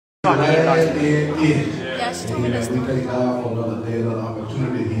glad in it. Amen. We thank God for another day, another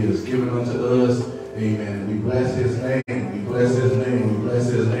opportunity He has given unto us. Amen. We bless His name. We bless His name. We bless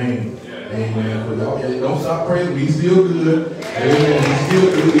His name. Amen. For y'all, don't stop praising. He's still good. Amen. He's still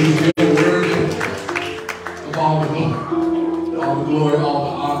good. He's still worthy of all the glory, all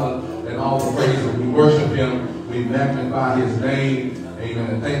the honor, and all the praise. We worship Him. We magnify His name. Amen.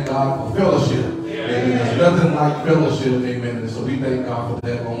 And thank God for fellowship. Amen. There's nothing like fellowship. Amen. And so we thank God for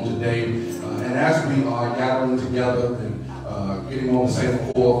that on today. And as we are gathering together and getting on the same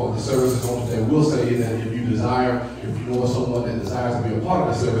accord for the services on today, we'll say that if you desire, if you know someone that desires to be a part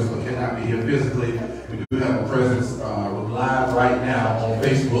of the service but cannot be here physically, we do have a presence live right now on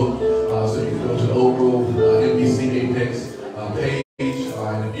Facebook. So you can go to the Oakgrovembcapex page.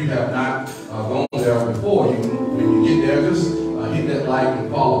 And if you have not gone there before, when you get there, just hit that like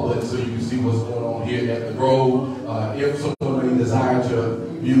and follow button so you can see what's going on here at the Grove. If someone may desire to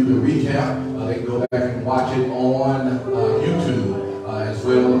view the recap, they can go back and watch it on YouTube as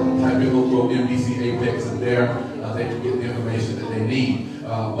well. Type in Oakgrovembcapex and there they can get the information that they need.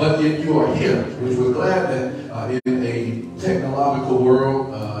 But if you are here, which we're glad that in a technological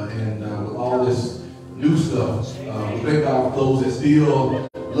world and with all this new stuff, we thank God for those that still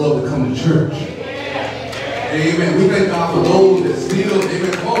love to come to church. Amen. We thank God for those that still,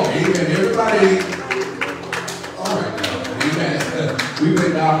 amen, come on, amen, everybody. All right now, amen. We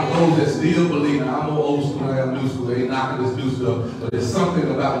thank God for those that still believe. Now, I'm more old school, I am new school, they ain't knocking this new stuff, but there's something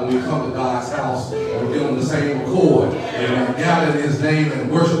about when we come to God's house and we get on the same accord, amen, gather in His name and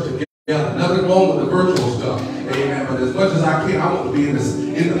worship together. Nothing wrong with the virtual stuff, amen, but as much as I can, I want to be in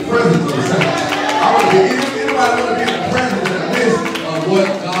the presence of the saints. I want to be, anybody want to be in the presence and midst of what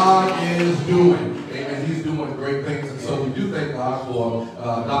God is doing. He's doing great things, and so we do thank God for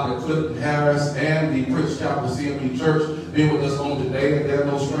Dr. Clifton Harris and the Prince Chapel CME Church being with us on today. And they're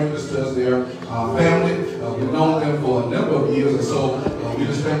no strangers to us. They're family. We've known them for a number of years, and so we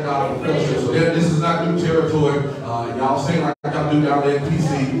just thank God for fellowship. So this is not new territory. Y'all sing like y'all do down there in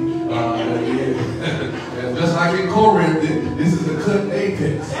PC. And just like in Corinth, this is the cut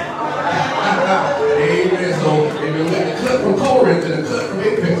Apex. Amen. So, amen. We had the cut from Corinth and the cut from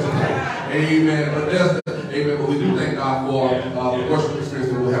Apex today. Amen. But we do thank God for the worship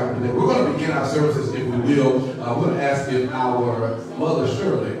experience that we'll have today. We're going to begin our services, if we will. We're going to ask if our Mother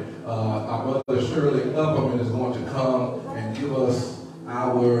Shirley Upperman is going to come and give us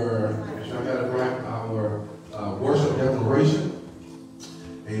our, should I got it right, our worship declaration.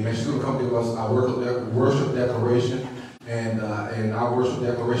 Amen. She's going to come give us our worship declaration. And our worship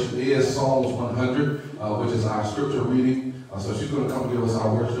declaration is Psalms 100, which is our scripture reading. So she's going to come give us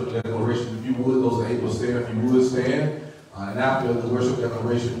our worship declaration. If you would, those are able to stand, if you would stand. And after the worship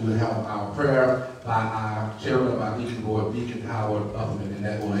declaration, we'll have our prayer by our chairman of our deacon board, Deacon Howard Upperman, in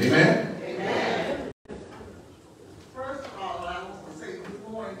that order. Amen? Amen. First of all, I want to say good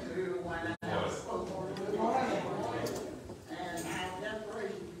morning to everyone. I have spoken good morning. And our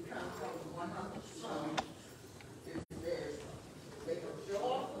declaration becomes from the 100th Psalm. It says, make a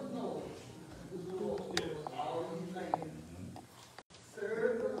joyful noise to the Lord, all ye lands.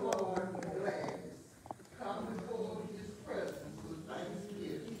 Serve the Lord with gladness. Come before His presence with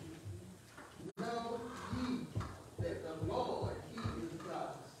thanksgiving. Know ye that the Lord, He is God.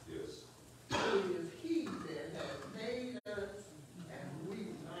 Yes. It is He that has made us, and we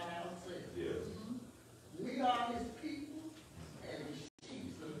not ourselves. Yes. We are His people, and the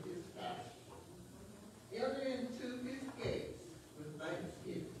sheep of His pasture. Enter into His gates with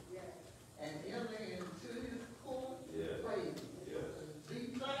thanksgiving, and enter into His courts with praise. Be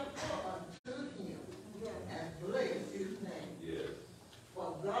thankful unto Him, and bless His name. Yes. For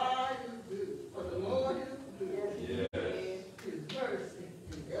God is good, for the Lord is good. Yes. His mercy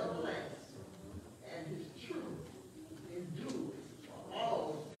is everlasting, and His truth endures for all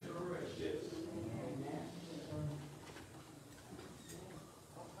generations. Yes. Amen.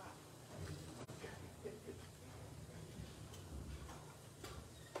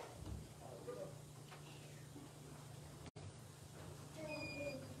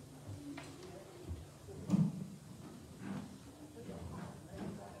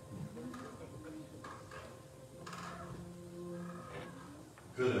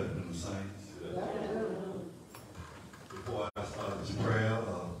 Good afternoon, saints. Before I start this prayer,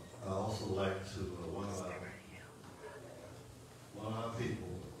 I also like to one of our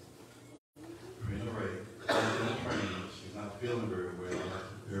people, Rena Ray, she's in the training. She's not feeling very well. I'd like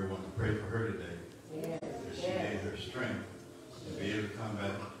everyone to pray for her today. Yes. That she gave her strength to be able to come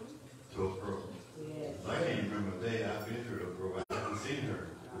back to Oak Grove. Yes. I can't remember a day I've been through Oak Grove. I haven't seen her.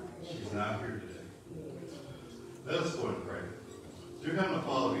 She's not here today. Let us go and pray. Dear Heavenly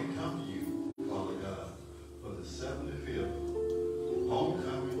Father, we come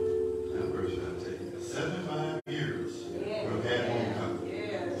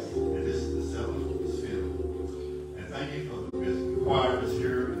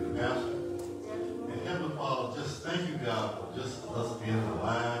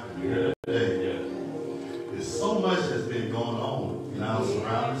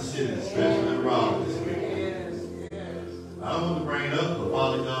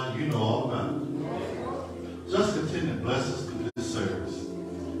Father God, you know all about it. Just continue to bless us through this service.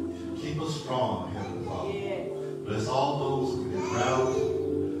 Keep us strong, Heavenly Father. Bless all those who get route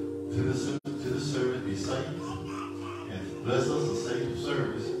to the service, be safe. And bless us a safe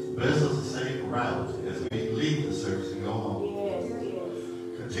service. Bless us a safe route as we leave the service and go home.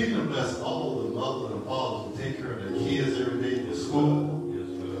 Continue to bless all the mothers and fathers who take care of their kids every day to school.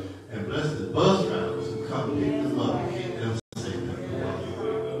 And bless the bus drivers who come pick them up and keep them safe.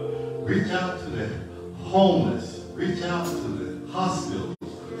 Reach out to the homeless. Reach out to the hospitals.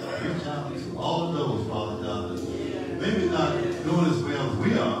 Reach out to all of those, Father God, that maybe not doing as well as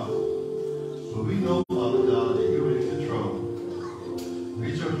we are, but we know, Father God, that you're in control.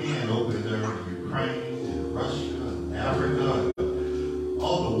 Reach your hand over there in Ukraine and Russia and Africa,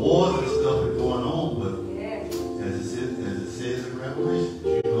 all the wars and stuff that are going on, but as it says in Revelation,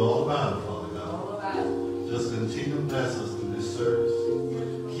 you know all about it, Father God. Just continue to bless us through this service.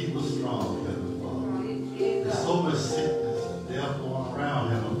 Keep us strong, Heavenly Father. There's so much sickness and death going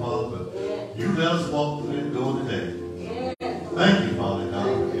around, Heavenly Father, but you let us walk through that door today. Thank you, Father God,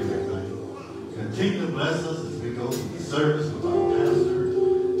 for everything. Continue to bless us as we go through the service with our pastor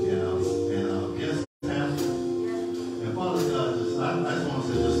and our guest pastor. And Father God, I just want to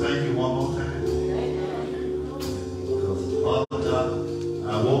say just thank you one more time. Because Father God,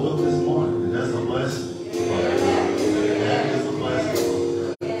 I woke up this morning and that's a blessing. That is a blessing.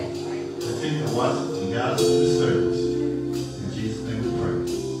 Continue to watch us and guide us through this service. In Jesus' name we pray.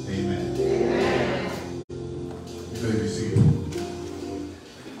 Amen. You may be seated.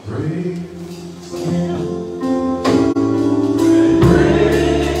 Praise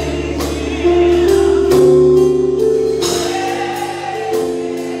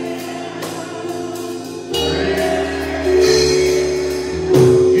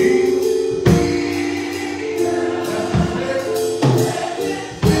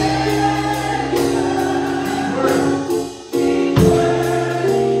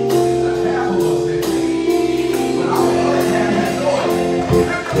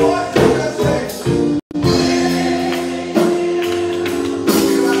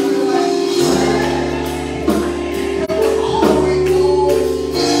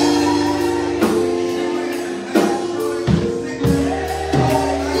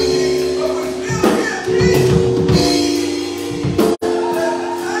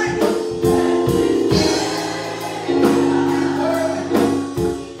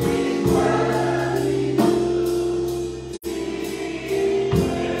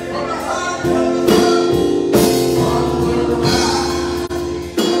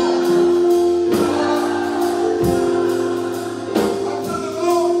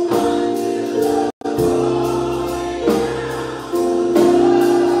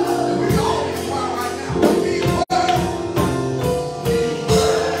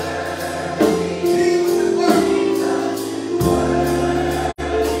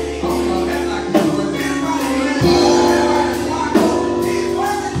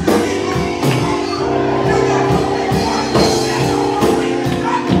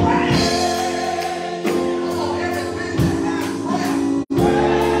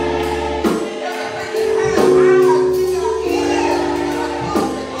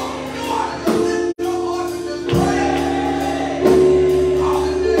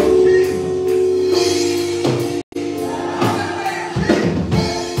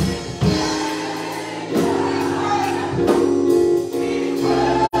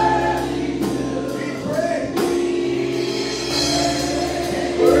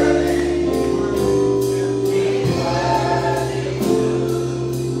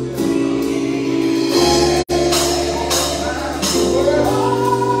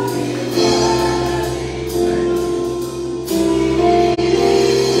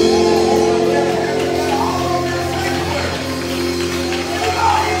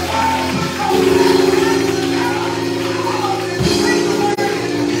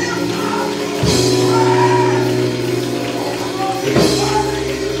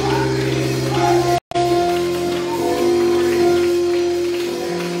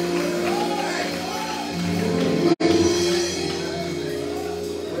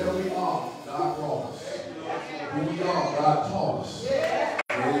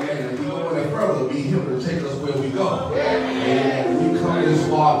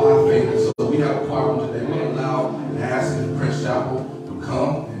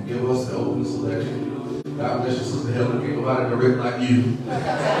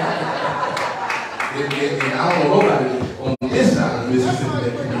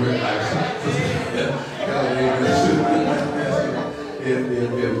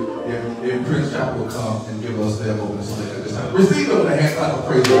Prince Chapel will come and give us their opening select at this time. Receive them with a hand clap of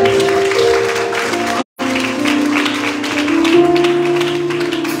praise.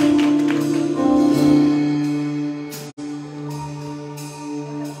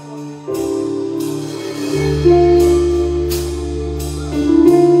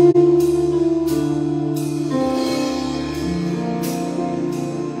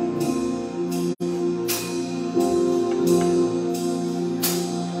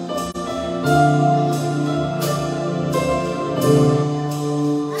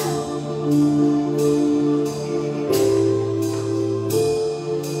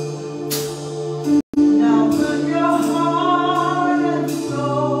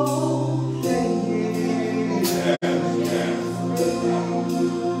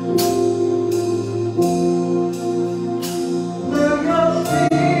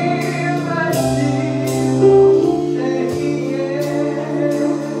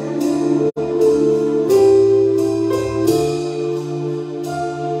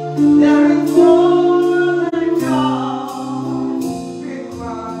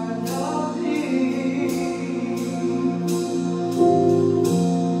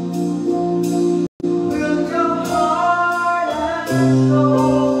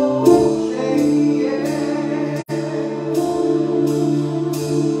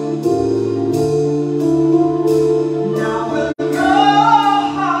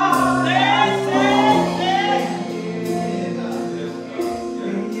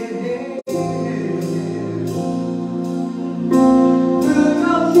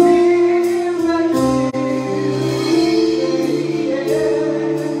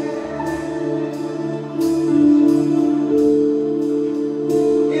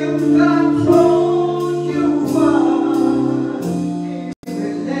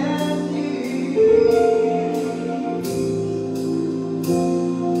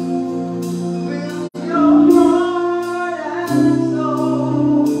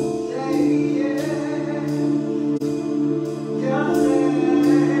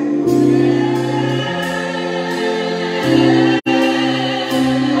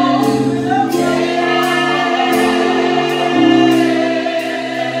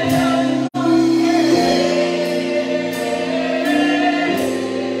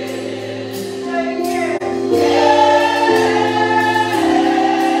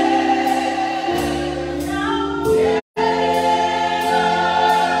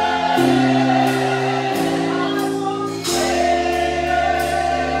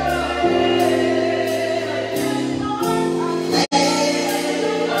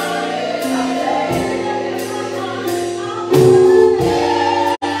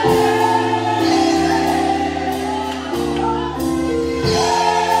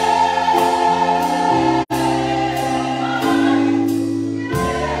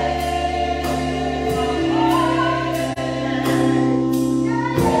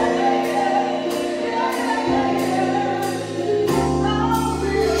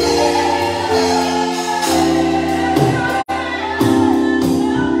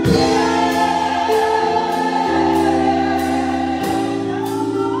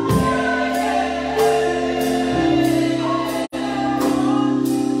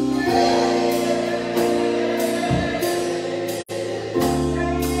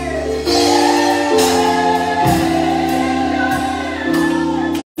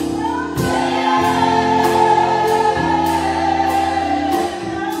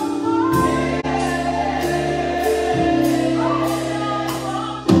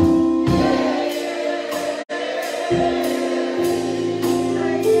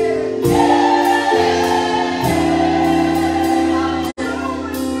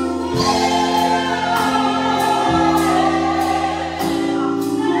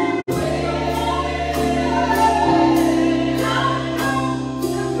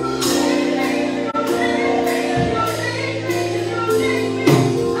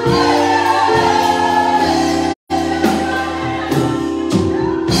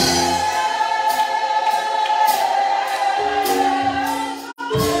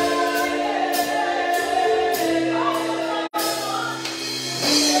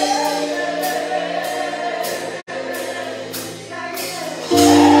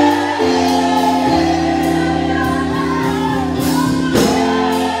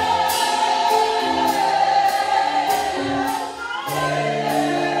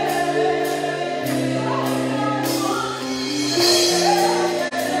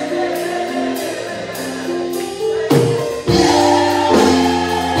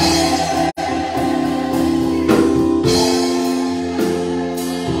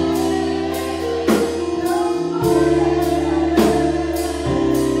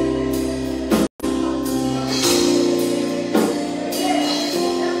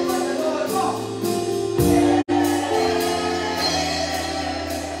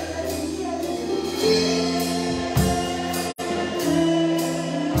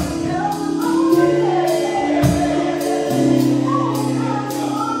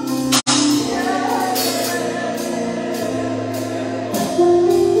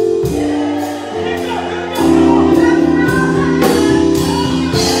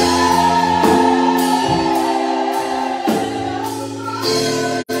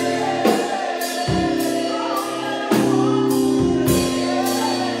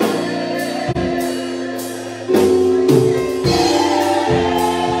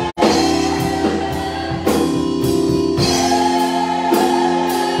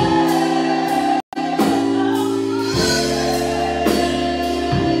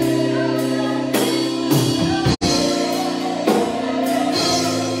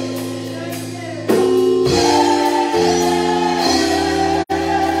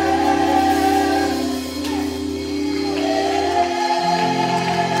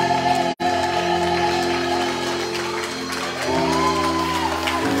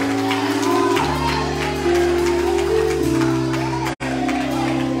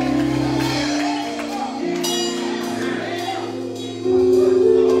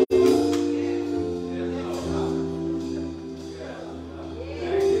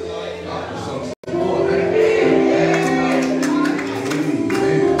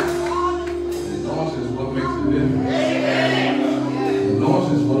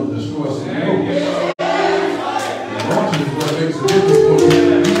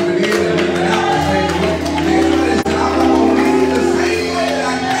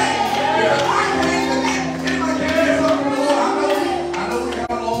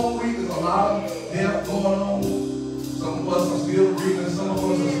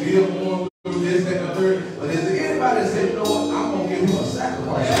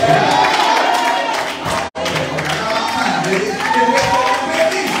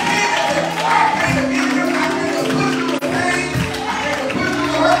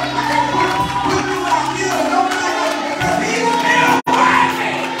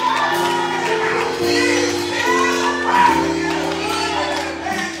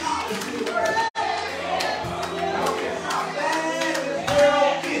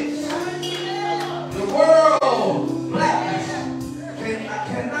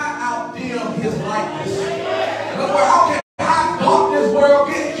 likeness. In other words, I don't care how dark this world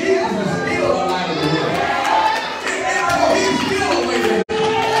gets, Jesus is still the light of the world. He's still a way maker.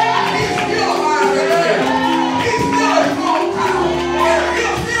 He's still a mind regulator. He's still a strong tower.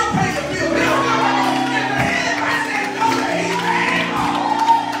 He'll still pay the bill. He'll still get the head right there. He's able.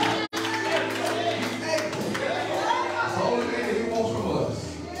 He's able. That's the only thing that he wants from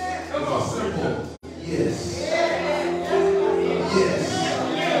us. It's a simple yes. Yes.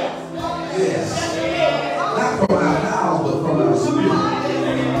 Yes. Not from our mouths, but from our spirit.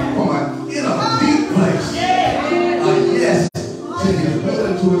 From our inner deep place. A yes to his will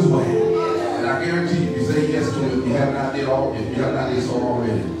and to his way. And I guarantee you, if you say yes to him, if you have not did so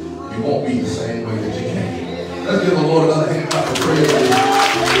already, you won't be the same way that you came. Let's give the Lord another hand clap for praise.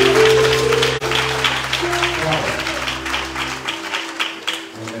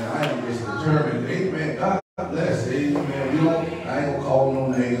 And I am just determined. Amen. God bless. Amen. I ain't gonna call no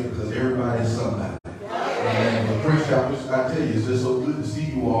names because everybody's somebody. Amen. But Prince Chapel, I tell you, it's just so good to see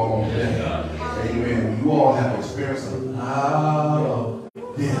you all on today. Amen. You all have experienced a lot of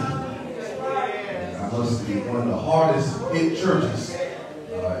death. I must be one of the hardest hit churches.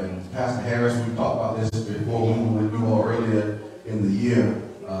 And Pastor Harris, we talked about this before we were with you all earlier in the year.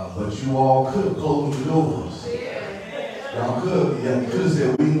 But you all could have closed the doors. Y'all could have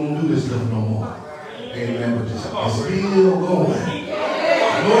said, we ain't gonna do this stuff no more. Amen. But it's still going. I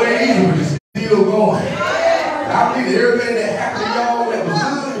know it ain't easy, but it's still going. And I believe that everything that happened to y'all that was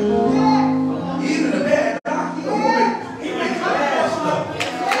good, even the bad doc, he makes the bad stuff.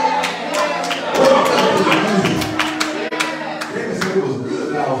 David said it was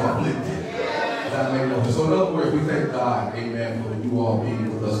good that I was afflicted. That made no sense. So in other words, we thank God, amen, for you all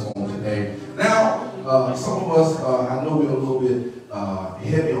being with us on today. Now, some of us, I know we're a little bit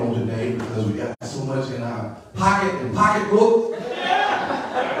heavy on today because we got so much in our pocket and pocketbook. So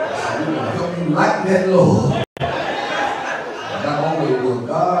we want to help you lighten that load. Not only will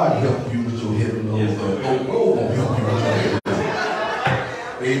God help you with your heavy load, but Oakgrove will help you with your heavy load.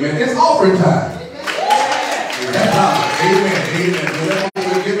 Amen. It's offering time. Amen. Amen. Whatever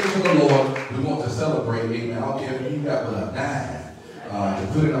we're giving to the Lord, we want to celebrate. Amen. I don't care if you got but a dime to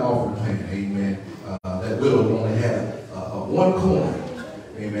put in the offering plan. Amen. That widow only had one coin.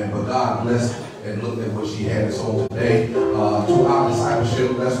 Amen. But God blessed and looked at what she had. So today, to our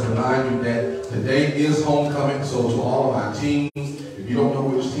discipleship, let's remind you that today is homecoming. So to all of our teams, if you don't know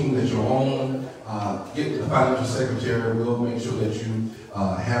which team that you're on, get the financial secretary. We'll make sure that you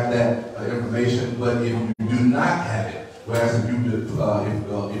have that information. But if you do not have it, whereas if you do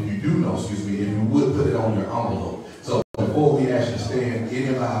know, if you would put it on your envelope. So before we actually stand, any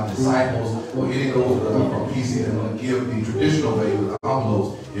of our disciples or any of those from PC that want to give the traditional way with envelopes,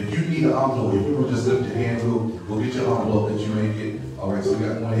 if you need an envelope, if you will just lift your hand, we'll get you an envelope that you may get. All right, so we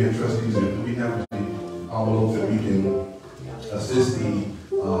got one here, trustees. If we have the envelopes that we can assist the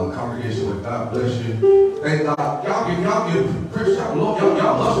congregation with, God bless you. Thank God. Y'all give Chris Chapel, Lord, y'all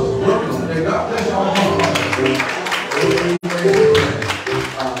love us working on today. God bless y'all.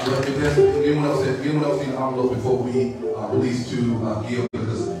 If there's anyone else need an envelope before we release to give,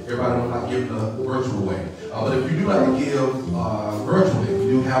 because everybody will not give the virtual way. But if you do like to give virtually, we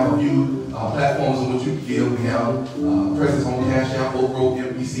do have a few platforms in which you can give. We have presence on Cash App.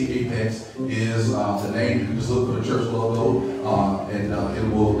 Oakgrovembcapex is the name. You can just look for the church logo and it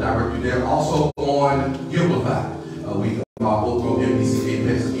will direct you there. Also on Givelify. We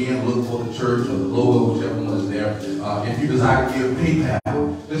Oakgrovembcapex again, look for the church or the logo, whichever one is there. If you desire to give PayPal,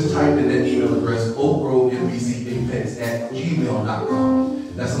 just type in that email address,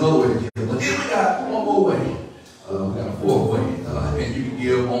 oakgrovembcapex@gmail.com. That's another way to give. But then we got one more way. We got a fourth way. And you can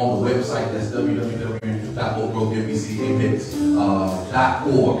give on the website. That's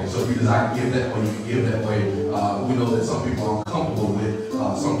www.oakgrovembcapex.org. And so if you desire to give that way, you can give that way. We know that some people are uncomfortable with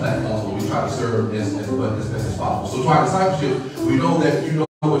some platforms, but we try to serve as best as possible. So to our discipleship, we know that you know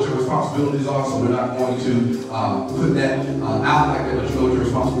what your responsibilities are, so we're not going to put that out like that, but you know what your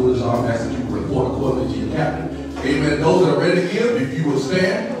responsibilities are. That's that you report accordingly to your captain. Amen. Those that are ready to give, if you will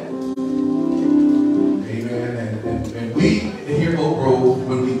stand. And we here at Oak Grove,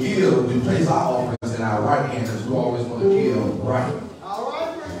 when we give, we place our offerings in our right hand, because we always want to give right.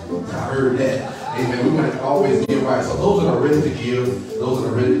 I heard that. Amen. We want to always give right. So those that are ready to give,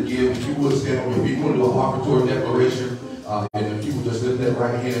 if you would stand on your feet, you want to do an offertory declaration. And if you would just lift that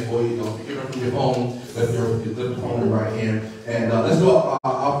right hand for you, if you're from your phone, lift the phone in the right hand. And let's do an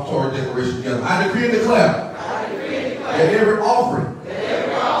offertory declaration together. I decree and declare that every offering,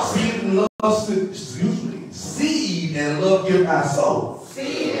 seed and love, seed and love give my soul.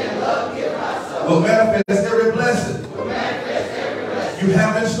 Seed and love give my soul. Will manifest every blessing. You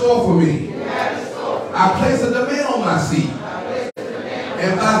have in store for me. I place a demand on my seed.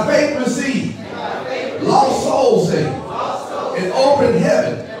 And by faith receive. Lost souls saved. An open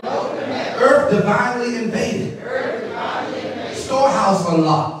heaven. Earth divinely invaded. Storehouse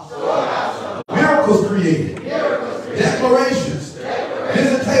unlocked. Miracles created. Declarations.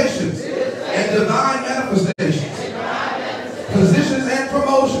 Visitations. And divine manifestations. Positions and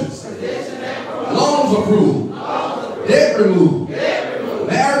promotions. Loans approved. Debt removed.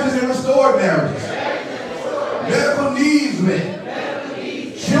 Marriages and restored marriages. Medical needs met.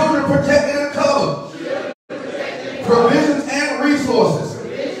 Children protected and covered. Provisions and resources.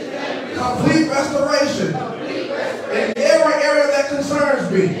 Complete restoration. In every area that concerns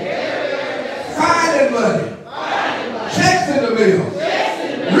me. Finding money. Checks in the mail.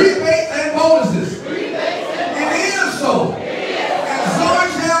 Rebates and bonuses. It is so. And so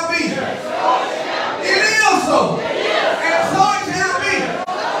it shall be. It is so. And so it shall be.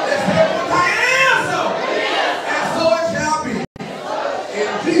 Let's say it one time. It is so. And so it shall be. In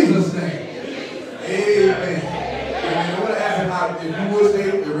Jesus' name. Amen. And I want to ask if you would stay,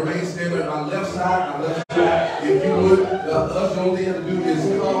 remain standing on my left side, If you would, us, the only thing to do is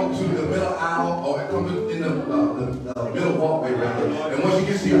come to the middle aisle or come in the middle walkway rather. And once you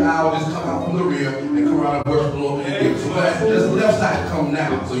get to your aisle, just come out from the rear and come around and worship the Lord. So just the left side come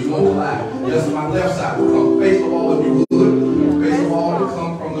now, so you won't collide. Just my left side will come. Face the wall if you would. Face the wall will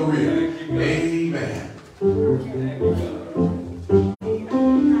come from the rear. Amen.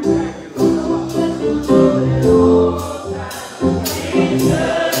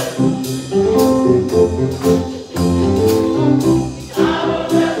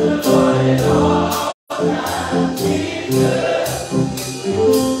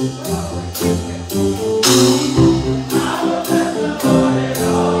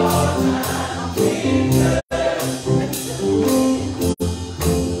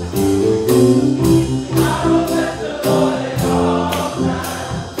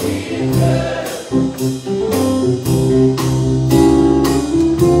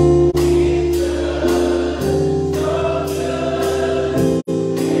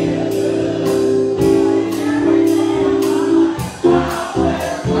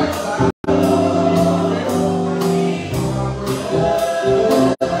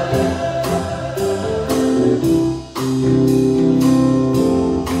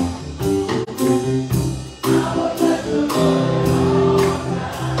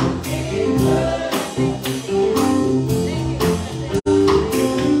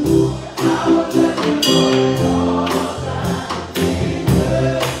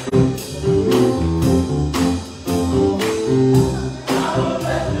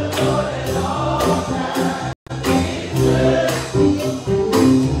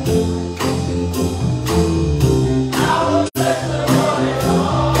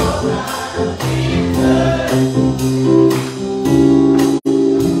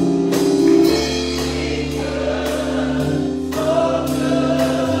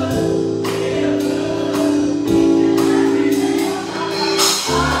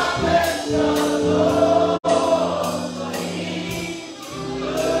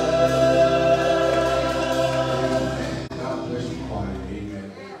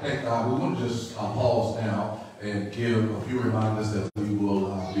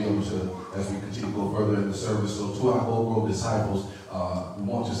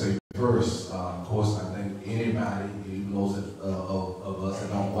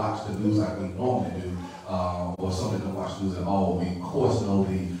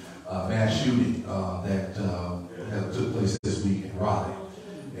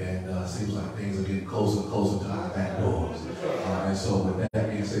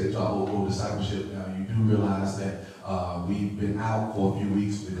 We've been out for a few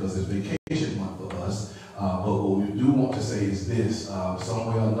weeks because it's vacation month for us. But what we do want to say is this: some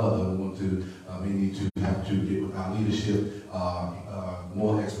way or another, we want to we need to have to get with our leadership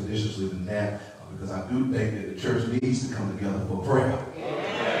more expeditiously than that, because I do think that the church needs to come together for prayer.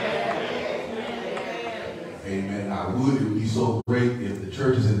 Amen. I would. It would be so great if the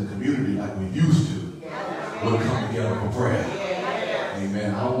churches in the community, like we used to, would come together for prayer.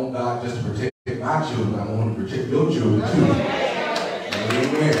 Amen. I want God just to protect my children. I want to protect your children too.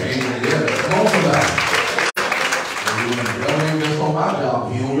 Amen. Amen. Yeah. Come on, somebody. That ain't just on my job.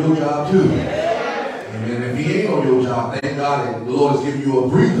 He on your job too. Amen. If he ain't on your job, thank God that the Lord has given you a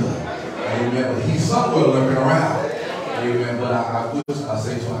breather. Amen. But he's somewhere lurking around. Amen. But I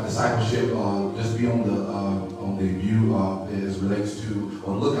say to our discipleship, just be on the view as relates to,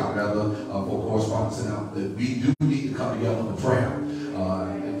 or lookout rather, for correspondence and out that we do need to come together for prayer.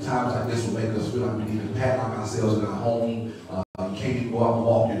 Times like this will make us feel like we need to pat like ourselves in our home. You can't even go out and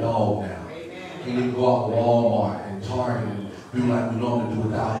walk your dog now. Can't even go out to Walmart and Target and do like we normally do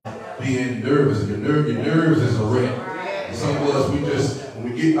without being nervous. Your nerves is a wreck. And some of us, we just, when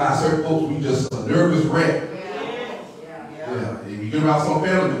we get by certain folks, we just a nervous wreck. Yeah. If you get around some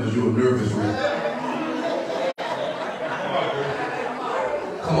family members, you're a nervous wreck.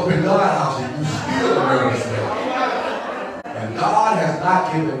 Come up in God's house and you still a nervous wreck. And God has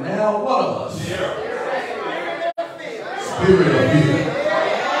not given now one of us spirit of fear,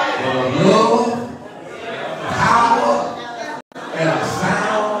 but of love, power, and a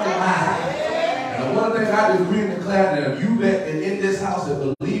sound mind. And the one thing I decree and declare that if you that in this house that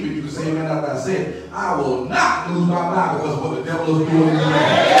believe it, you can say amen after I said, I will not lose my mind because of what the devil is doing in the land.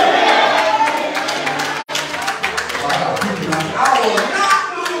 I will not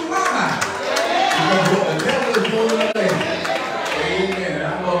lose my mind because of what the devil is doing in the land. Amen. I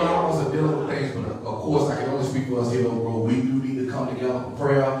know I was dealing with things, but of course I can only speak for us here, bro. We do need to come together for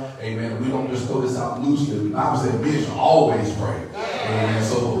prayer. Amen. We don't just throw this out loosely. The Bible said men should always pray. And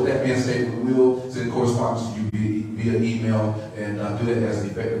so with that being said, we will send correspondence to you via email and do that as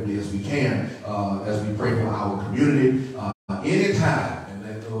effectively as we can as we pray for our community. Anytime,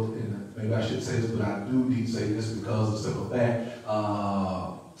 and maybe I should say this, but I do need to say this because of the simple fact,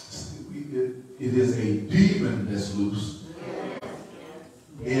 it is a demon that's loose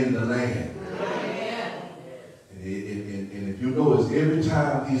in the land. And if you notice, every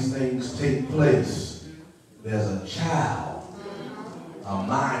time these things take place, there's a child, a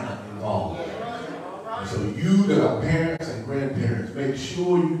minor involved. And so you that are parents and grandparents, make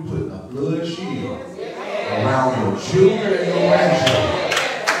sure you put a blood shield around your children and your grandchildren.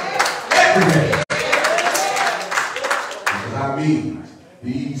 Every day. Because I mean,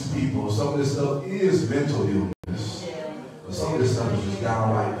 these people, some of this stuff is mental illness, but some of this stuff is just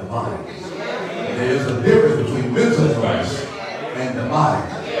downright demonic. There's a difference between mental illness and demonic.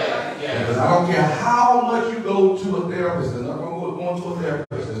 Because I don't care how much you go to a therapist, there's nothing wrong with going to a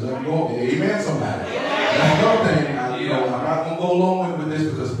therapist. There's nothing wrong with it. Amen, somebody. That's another thing. I'm not going to go along with this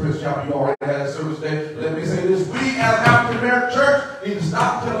because Prince Chapel, you already had a service day. But let me say this. We as African American church need to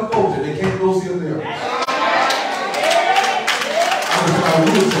stop telling folks that they can't go see a therapist.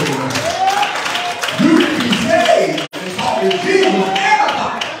 You can be saved and talk to Jesus and a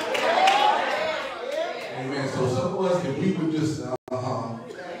God. Amen. So some of us, if we would just, amen,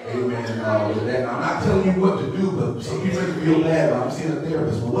 with that. I'm not telling you what to do, but some people make me feel bad, but I'm seeing a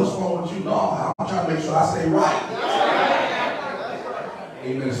therapist. Well, what's wrong with you? No, I'm trying to make sure I stay right.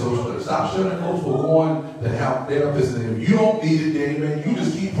 Amen. So stop shutting folks for going to have therapists. And if you don't need it, then amen, you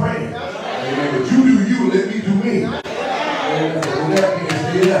just keep praying. Amen. But you do you, let me do me. Amen. So with that being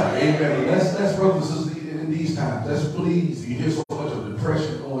said, yeah, amen. Let's brothers and sisters in these times. Let's please, you hear so much of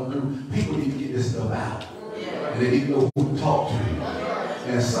depression going through, people need to get this stuff out. And they need to know who to talk to.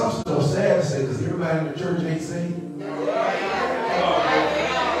 And some stuff sad to say because everybody in the church ain't saved.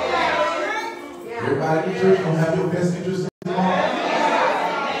 Everybody in the church don't have your best interest in mind.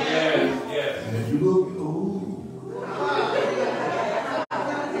 And if you look,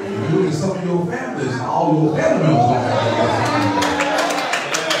 if you look at some of your families, all your family members don't have your best interest.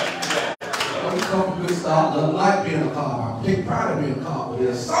 Don't come from good stuff. Doesn't like being a cop. I take pride in being a cop, but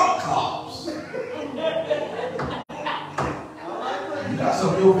there's some cops. You got some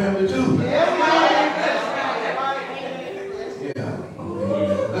of your family too. Yeah.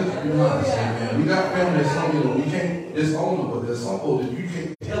 Let's be honest, man. We got family that some we can't disown them, but there's some folks that you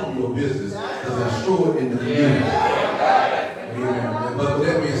can't tell them your business because they're stored in the community. Amen. But with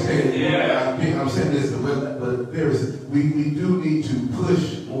that being said, I'm saying this, but we do need to push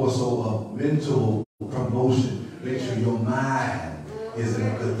more so of mental promotion. Make sure your mind is in a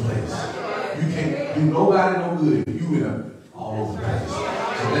good place. You can't do nobody no good if you in a all over the place.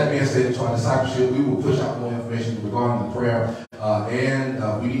 So that being said, to our discipleship, we will push out more information regarding the prayer. And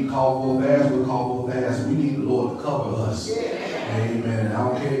we need to call for a fast. We'll call for a fast. We need the Lord to cover us. Amen. And I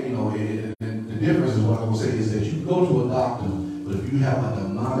don't care, the difference is what I will say is that you go to a doctor, but if you have a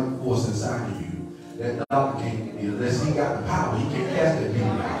demonic force inside of you, that doctor can't, unless he got the power, he can't cast that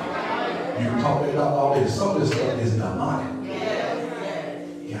demon out. You can talk to that doctor all day. Some of this stuff is demonic.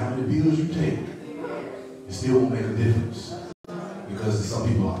 How many pills you take, it still won't make a difference. Because some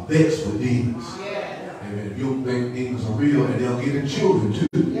people are vexed with demons. And if you think demons are real, and they'll get in children too.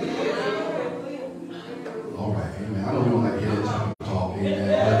 All right, amen. I know we don't like to hear that type of talk, amen.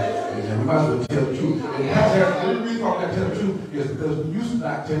 But we might as well tell the truth. And the reason why I tell the truth is because we used to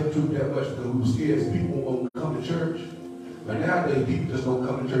not tell the truth that much because we were scared people won't come to church. But nowadays, people just don't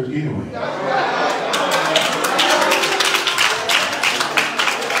come to church anyway.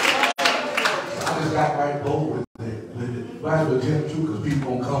 Got right bold with it. Might as well tell the truth because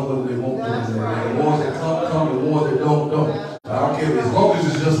people won't come whether they won't come.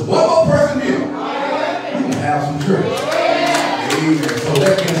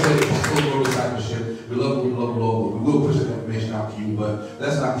 but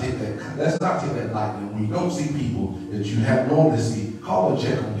let's not take that lightly. When you don't see people that you have normally see, call and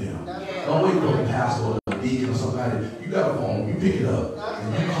check on them. Don't wait for the pastor or the deacon or somebody. You got a phone, you pick it up,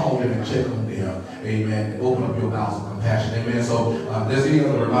 and you call them and check on them. Amen. And open up your mouths of compassion. Amen. So there's any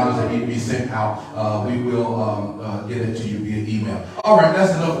other reminders that need to be sent out, we will get it to you via email. All right,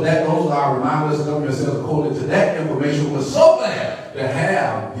 that's enough of that. Those are our reminders. Govern yourselves according to that information. We're so glad to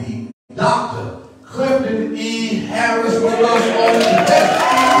have the Dr. Clifton E. Harris with us on today.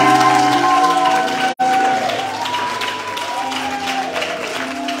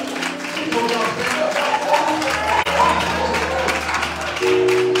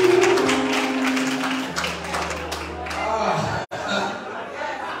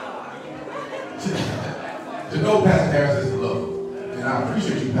 To know Pastor Harris is love. And I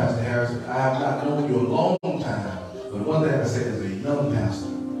appreciate you, Pastor Harris. I have not known you a long time, but one thing I say as a young pastor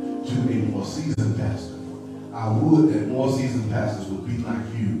to a more seasoned pastor, I would that more seasoned pastors would be like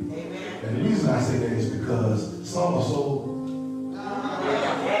you. Amen. And the reason I say that is because some are so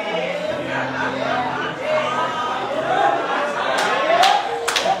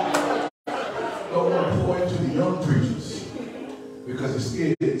don't want to pour into the young preachers because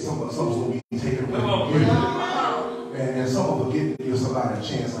they're scared someone's going to be taken away from you. And some are forgetting to give somebody a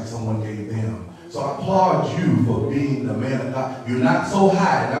chance like someone gave them. So I applaud you for being the man of God. You're not so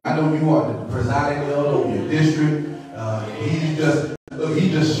high. I know you are the presiding elder over your district. He's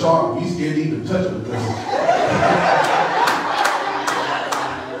just sharp. He's scared to even touch him.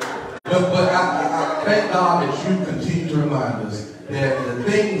 But I thank God that you continue to remind us that the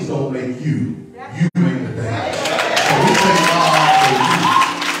things don't make you. You make the things. So we thank God for you.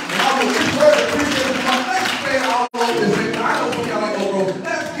 And I will just further appreciate it. Let's stand all over this thing. I don't think y'all like Oakgrove.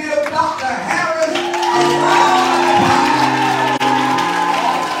 Let's give Dr. Harris a round of applause.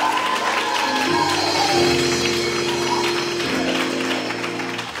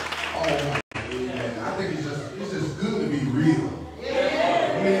 I think it's just good to be real.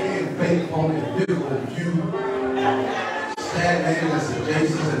 Being fake on it, difficult with you, stagnated and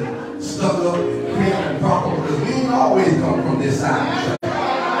suggestions and stuck up and prim and proper because we ain't always come from this side.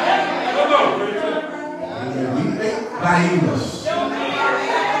 We ain't hyenas.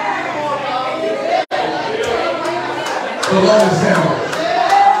 Bologna sandwich,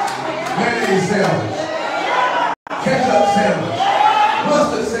 mayonnaise sandwich, ketchup sandwich,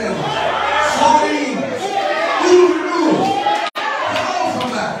 mustard sandwich, sardines, noodles. Come on,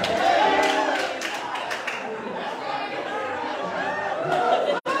 somebody.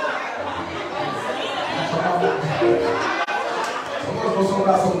 Someone's going to talk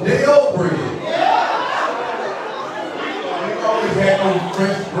about some day old bread. We always had no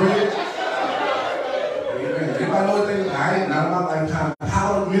fresh bread. Anybody know what they is? I ain't not in my lifetime.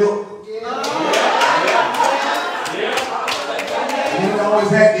 Powdered milk. We always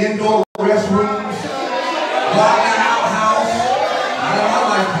had indoor restrooms. Walking outhouse. Not in my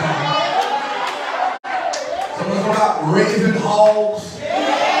lifetime. Someone's talking about raising hogs.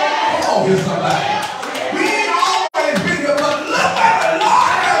 Come on, get somebody. We ain't always been here, but look at the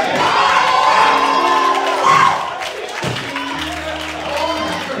Lord has done. Wow.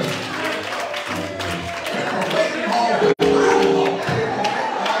 Raising hogs with wild hogs.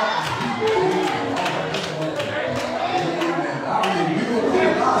 We will put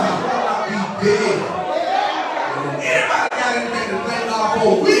in God's house, will not be dead. Anybody got anything to thank God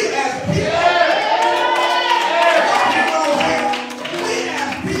for? We as people. We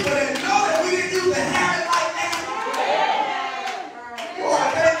as people that know that we didn't used to have it like that. Boy, I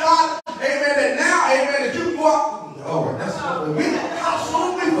thank God, amen, that now, amen, that you go out. Oh, that's what how soon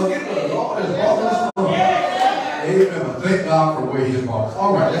we forget what the Lord has brought us from. Amen. But thank God for where He has brought us.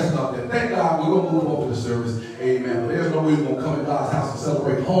 All right, that's enough there. Thank God. We're going to move on to the service. Amen. But there's no way we're going to come in God's house and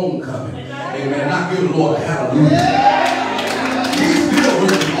celebrate homecoming. Amen. Not give the Lord a hallelujah. He's still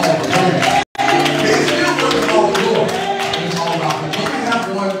working all the glory. He's still working all the glory. It's all about Him. But we have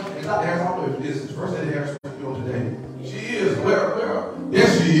one. And Dr. Harris, I don't know if this is the first Lady Harris we're on today. She is. Where? Yes,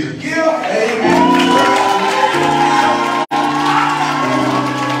 she is. Give. Amen.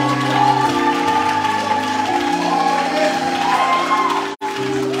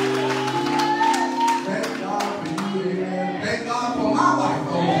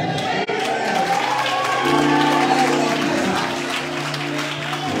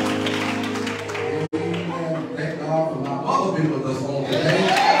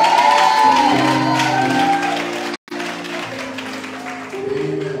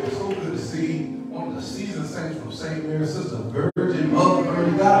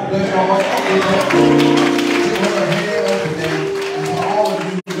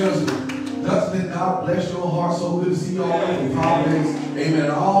 God bless your heart. So good to see you all from Providence. Amen.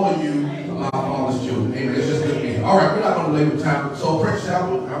 And all of you are my father's children. Amen. It's just good to be here. All right, we're not going to labor time. So, Prince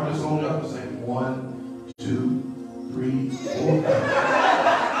Chapel, I'm just going to say 1, 2, 3, 4,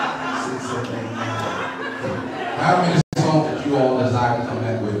 5, 6, 7, 8, 9. How many songs that you all desire to come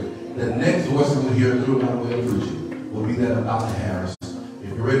back with? The next voice we will hear through my way of preaching will be that of Dr. Harris. If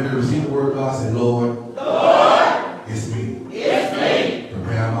you're ready to receive the word of God, say, Lord, it's me. It's me.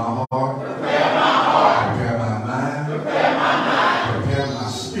 Prepare my heart. Prepare my heart. Prepare my mind. Prepare my mind. Prepare my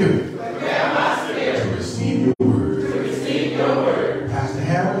spirit. Prepare my spirit. To receive your word. To receive your word. Pastor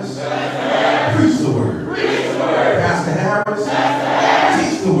Harris, preach the word. Preach the word. Pastor Harris,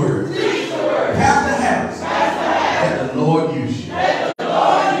 teach the word. Teach the word. Pastor Harris, let the Lord use you. Let the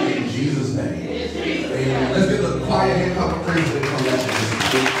Lord use you. In Jesus' name. In Jesus' name. Amen. Let's get the choir here, come and praise and come back to this.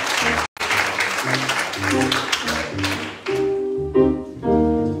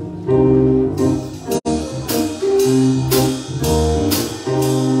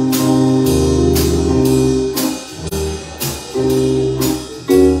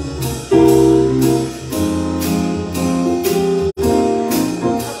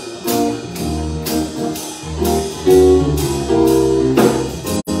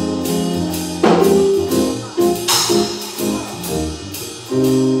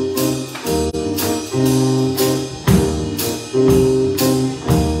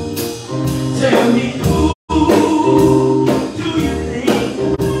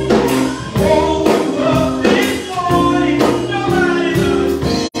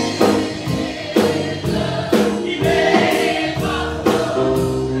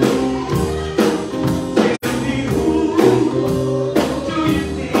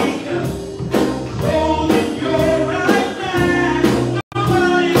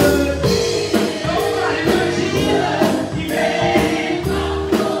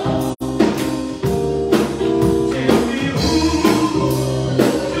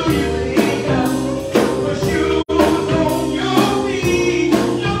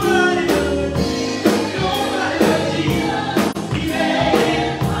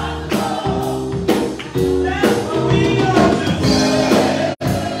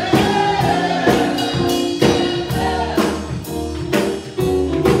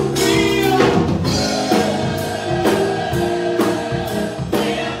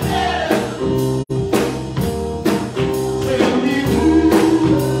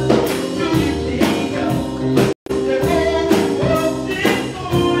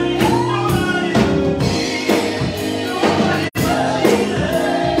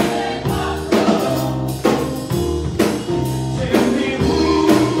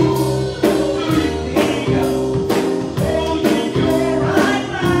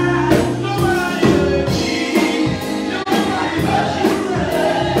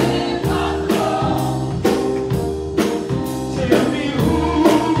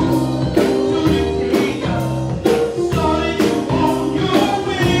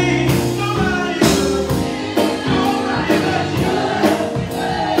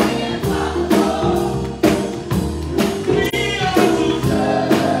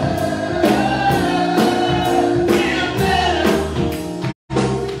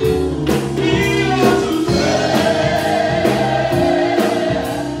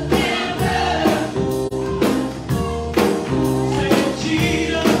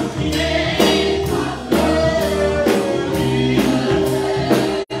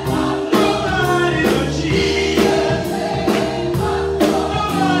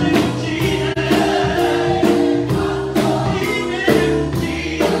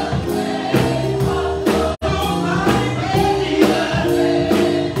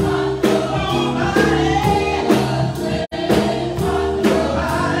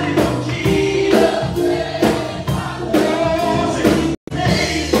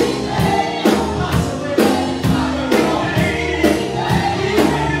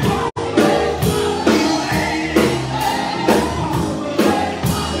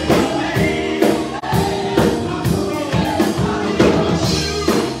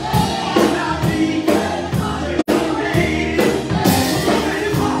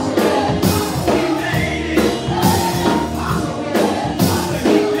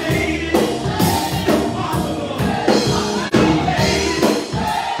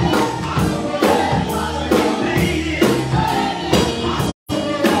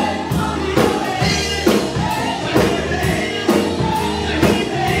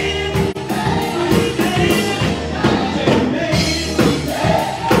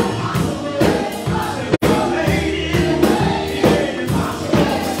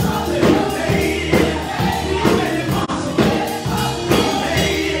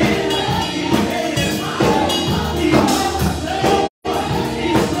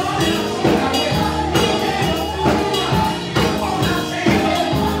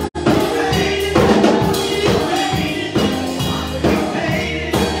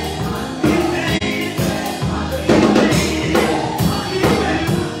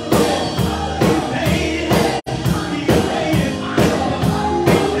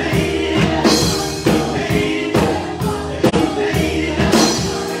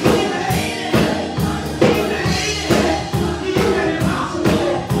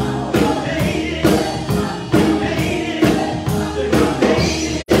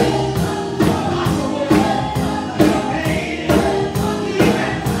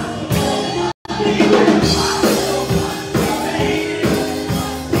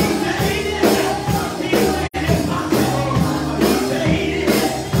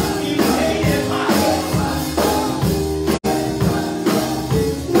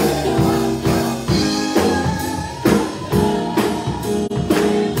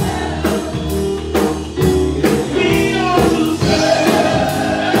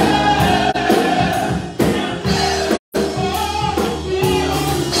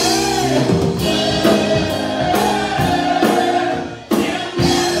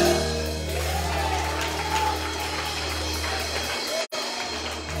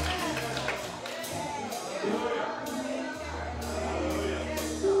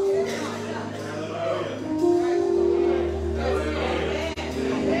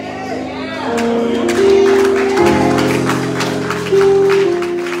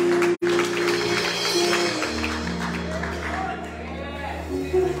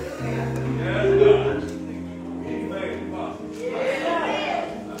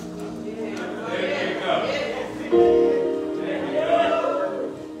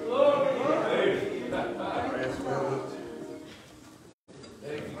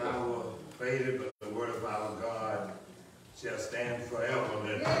 forever.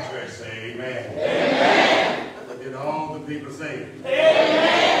 Let the church say amen. Amen. Let all the people say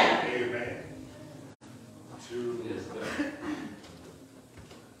amen. Amen. Thank you. Is it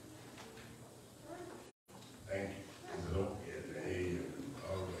okay?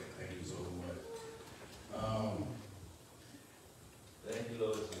 All right. Thank you so much. Thank you,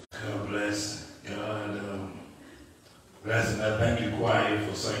 Lord. God bless. God bless, and I thank you, choir,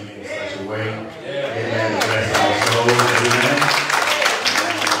 for singing in such a way. Amen. Bless our souls. Amen.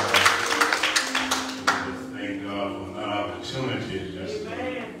 Just thank God for another opportunity just to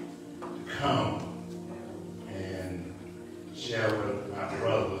come and share with my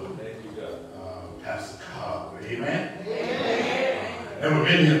brother, Pastor Cobb. Amen. Never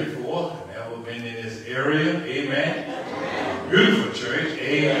been here before. Never been in this area. Amen. Beautiful church.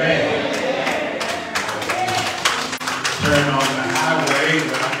 Amen. Turn on the highway,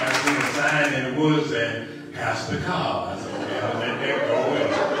 but I seen a sign in the woods that Pastor Cobb. I said, okay, I'll let that go. And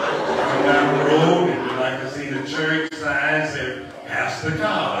come down the road, and like I seen the church sign said Pastor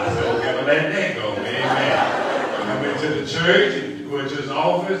Cobb. I said, okay, I'll let that go. Amen. I went to the church and go into his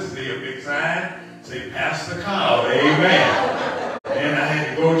office, see a big sign, say Pastor Cobb. Amen. And I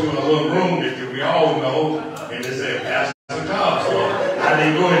had to go to a little room that we all know, and it said Pastor Cobb. So I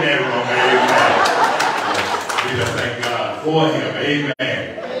didn't go in that room. Amen. We just thank God for him. Amen.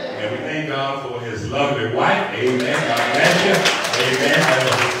 And we thank God for his lovely wife. Amen. God bless you. Amen.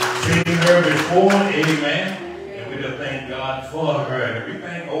 I've seen her before. Amen. And we just thank God for her. And we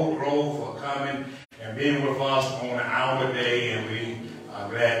thank Oak Grove for coming and being with us on our day. And we are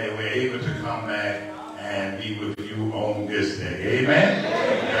glad that we're able to come back and be with you on this day. Amen.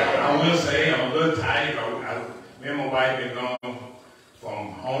 I will say I'm a little tired. Me and my wife been gone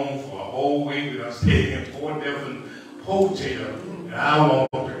from home for a whole week. We done stayed in 4 different hotels, and I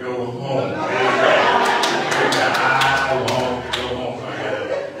want to go home. Amen. I want to go home. So I got a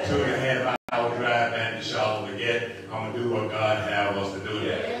 2.5-hour drive back to Charlotte to get. I'm going to do what God has us to do.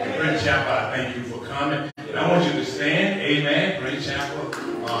 And Prince Chapel, I thank you for coming. And I want you to stand. Amen. Prince Chapel,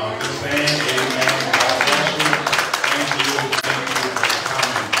 just stand. Amen. God bless you. Thank you. Thank you for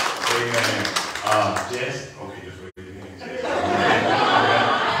coming. Amen. Jess, okay, just wait a minute.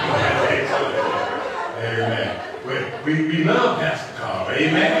 Amen. We love Pastor Cobb.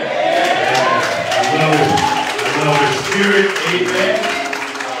 Amen. I love his spirit. Amen.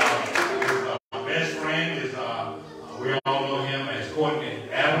 His best friend is, we all know him as Courtney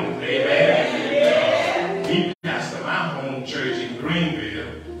Adams. Amen. He pastored my home church in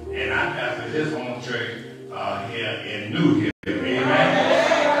Greenville, and I pastored his home church here in New Hill. Amen.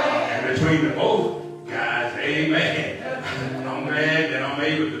 And between the both guys, amen. I'm glad that I'm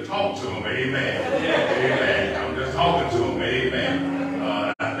able to talk to him. Amen. Amen. I'm just talking to him. Amen.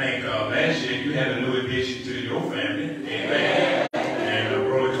 I think last year you had a new addition to your family. Amen. And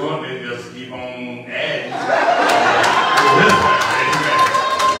Brother Courtney just keep on adding to his family.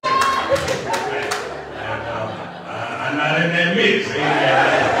 Amen. And I'm not in that mix. Amen.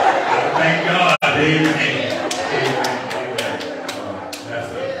 Thank God. Amen.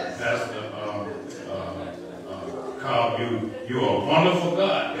 You're a wonderful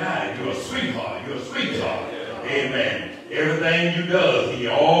God. God, you're a sweetheart. You're a sweetheart. Amen. Everything you do, he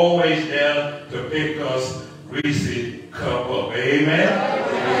always there to pick us Reese's cup up. Amen.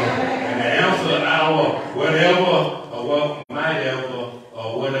 And to answer our whatever or what might ever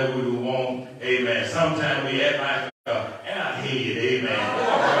or whatever we want. Amen. Sometimes we act like an airhead. Amen.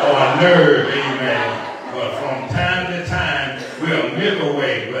 Or a nerd. Amen. But from time to time, we'll middle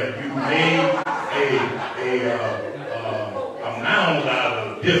away. But you made nouns out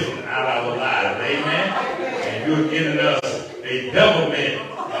of different out of our lives, amen. And you're giving us a development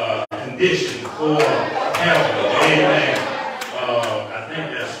condition for health, amen. I think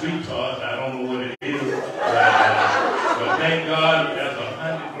that's sweetheart. I don't know what it is, but thank God that's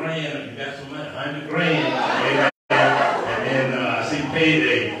 $100 grand. You got so much, $100 grand, amen. And then I see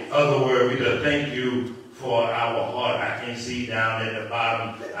payday. Other word, we just thank you for our heart. I can't see down at the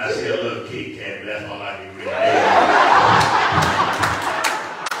bottom. I see a little Kit Kat, but that's all I can read.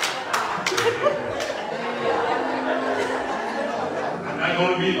 I'm not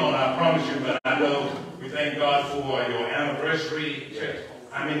going to be long, I promise you, but I know we thank God for your anniversary.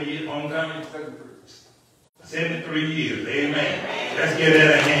 How many years homecoming? 73 years. Amen. Let's give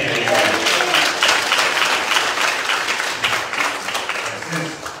that a hand. Amen.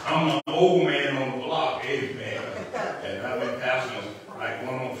 Since I'm an old man on the block, amen, and I've been pastoring like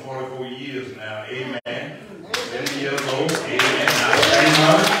going on 44 years now, amen. 70 years old, amen.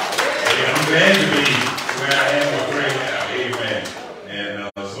 I'm glad to be where I am right now, amen.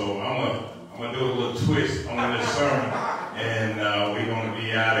 And so I'm gonna do a little twist on this sermon, and we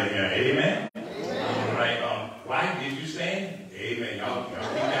me out of here. Amen. All right. Wife, did you stand? Amen. Y'all keep your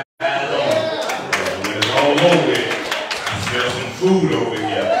eyes on. When it's all over, I smell some food over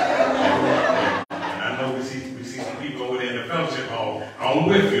here. And I know we see some people over there in the fellowship hall. I'm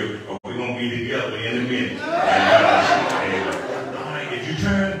with you, but we're going to be together in a minute. And, all right, if you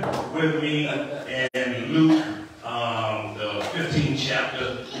turn with me in Luke, the 15th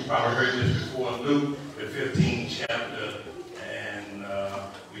chapter, you probably heard this before, Luke, the 15th chapter, and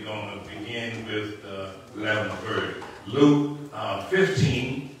we're going to begin with the 11th verse. Luke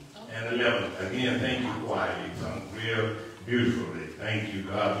 15 and 11. Again, thank you, choir. You sung real beautifully. Thank you.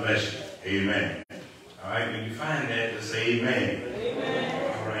 God bless you. Amen. All right, when you find that, just say amen.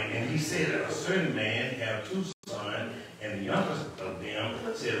 Amen. All right, and he said that a certain man had 2 sons, and the youngest of them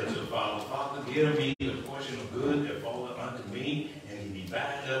said unto the father, Father, give me the portion of good that falleth unto me, and he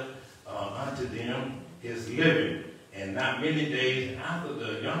divided up unto them his living. And not many days after,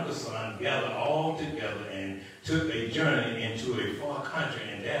 the younger son gathered all together and took a journey into a far country,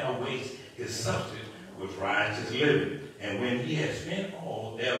 and there waste his substance with riotous living. And when he had spent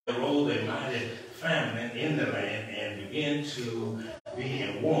all, there arose a mighty famine in the land, and began to be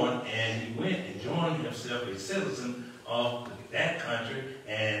in want. And he went and joined himself a citizen of that country,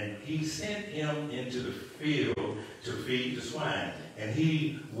 and he sent him into the field to feed the swine. And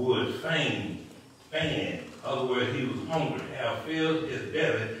he would fain, in other words, he was hungry, have filled his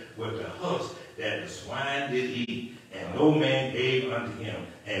belly with the husks that the swine did eat, and no man gave unto him.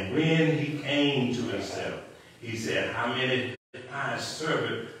 And when he came to himself, he said, How many pious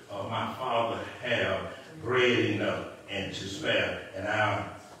servants of my father have bread enough and to spare, and I'm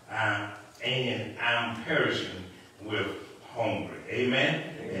perishing with hunger.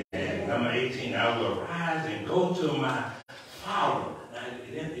 Amen. And number 18, I will rise and go to my father. Now,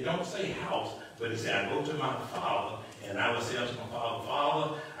 it don't say house, but it said, I go to my father, and I will say unto my father,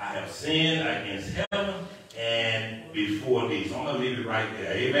 Father, I have sinned against heaven and before thee. So I'm going to leave it right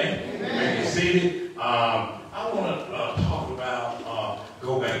there. Amen. Amen. You seated. I want to talk about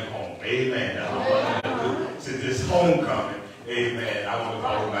go back home. Amen. Since it's homecoming, amen, I want to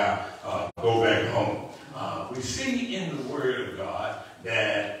talk about go back home. We see in the Word of God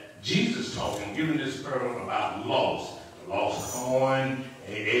that Jesus talking, giving this parable about lost coin,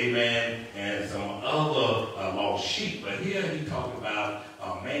 amen, and some other lost sheep. But here he talked about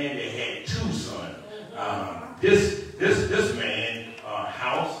a man that had 2 sons. This man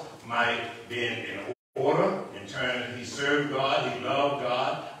house might been in order in terms he served God, he loved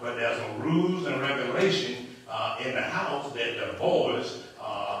God, but there's some rules and regulation in the house that the boys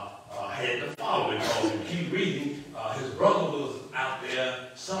had to follow. Because if you keep reading, his brother was out there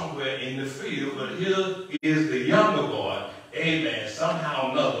somewhere in the field, but here is the younger boy, amen, somehow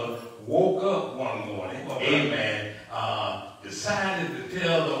or another woke up one morning, amen, decided to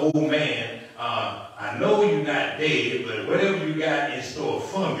tell the old man, I know you're not dead, but whatever you got in store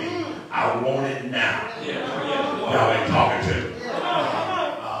for me, I want it now. Y'all ain't talking to me.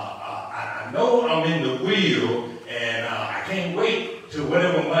 I know I'm in the wheel, and I can't wait till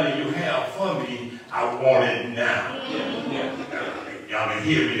whatever money you have for me, I want it now. Y'all can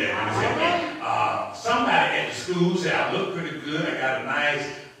hear me there. Somebody at the school said, I look pretty good. I got a nice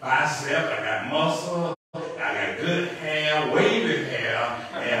bicep. I got muscle. I got good hair, wavy hair,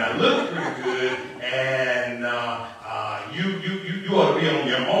 and I look pretty good. And you ought to be on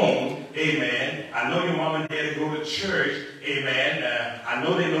your own. Amen. I know your mom and daddy go to church. Amen. I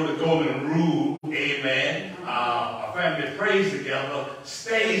know they know the golden rule. Amen. A family prays together,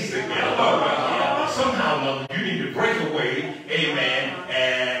 stays together. Somehow or another, you need to break away. Amen.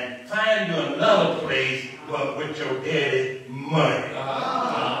 And find you another place, but with your daddy money.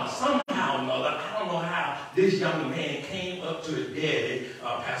 Somehow or another, I don't know how this young man came up to his daddy,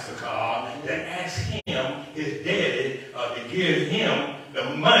 Pastor Carl, to ask him, his daddy, to give him the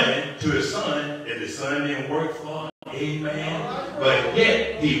money to his son that his son didn't work for. Amen. But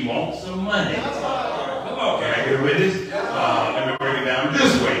yet, he wants some money. Come on, can I get with this? Let me break it down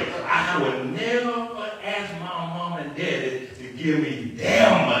this way. I would never ask my mom and daddy to give me their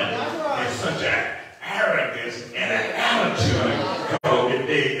money in such an arrogance and an attitude.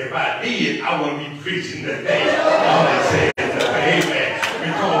 If I did, I wouldn't be preaching today. Amen.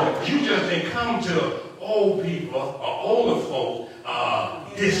 Because you just didn't come to old people or older folks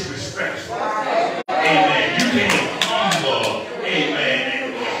disrespectful. Amen. You can't humble, amen,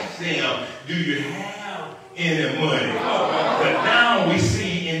 and ask them, do you have any money? But now we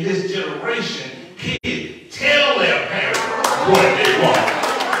see in this generation, kids tell their parents what they want.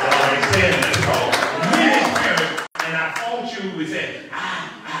 And I thought you would say,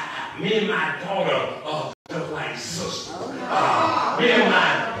 me and my daughter are just like sisters. Me and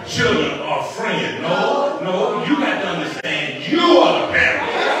my children are friends. No, you got to understand, you are the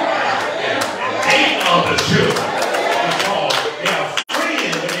parents. And they are the children. Because they are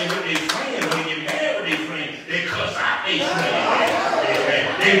friends when they with their friends. When they get mad with their friends, they cuss out their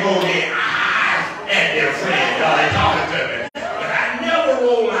friends. They roll their eyes at their friends. Y'all ain't talking to me. But I never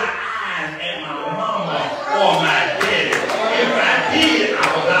roll my eyes at my mama or my daddy. If I did, I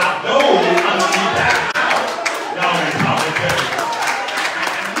was outdoors underneath that house. Y'all ain't talking to me.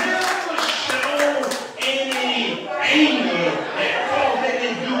 I never showed any anger that caused they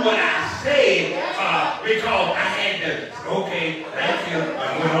didn't do what I said because I had to, okay, thank you,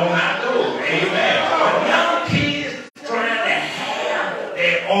 and went on outdoors. Amen. But now kids trying to have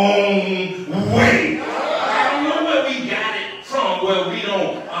their own way. I don't know where we got it from, where we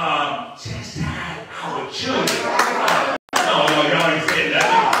don't chastise our children. No, y'all ain't said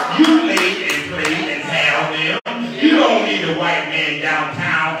nothing. You lay and play and have them. You don't need a white man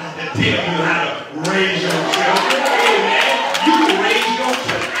downtown to tell you how to raise your children. Amen. You can raise your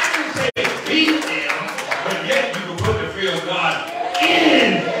children. I can say beat them, but yet you can put the fear of God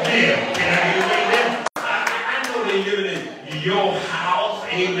in them. Can I get away with them? I know they living in your house,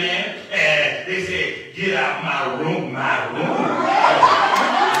 amen, and they said, get out my room, my room.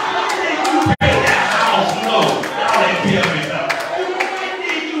 When did you pay that house note? Y'all ain't tell me something. When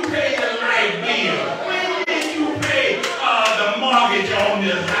did you pay the light bill? When did you pay the mortgage on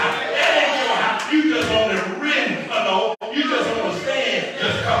this house? That ain't your house. You just want to rent, no, you just want to stand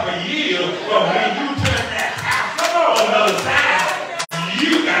just a couple of years, but when you turn that house on the other side,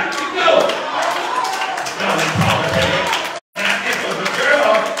 you got to go. Y'all ain't talking to me. Now, if it was a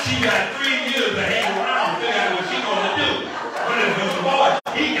girl, she got 3 years to hang around, figure out what she's going to do. But if it was a boy,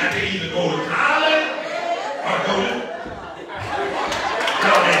 he got to either go to college or go to...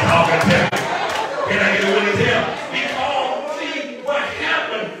 Y'all ain't talking to me. Can I get a witness here? Because, see, what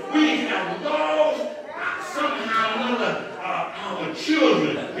happened, we have lost somehow or another our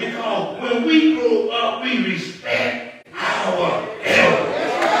children. Because when we grow up, we respect our elders.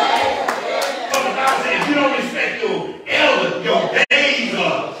 But the Bible says, if you don't respect your elders, your days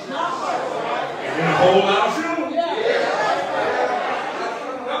are. Is there a whole lot of funeral?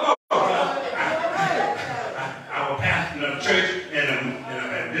 I was pastoring a church,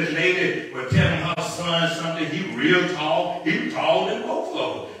 and this lady was telling her son something. He real tall. He was taller than both of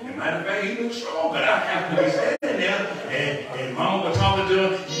them. As a matter of fact, he looked strong, but I happened to be standing there, and mama was talking to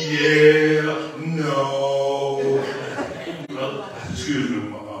him. Yeah, no. Excuse me,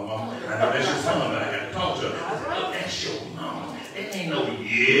 mama. I know that's your son, but I got to talk to her. That's your mama. It ain't no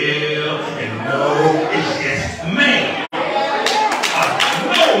yeah and no. It's just man.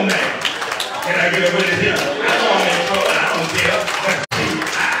 No man. Can I get a witness here? I know I'm in trouble. I don't care. But see,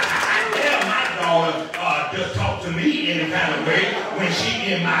 I tell my daughter just talk to me any kind of way when she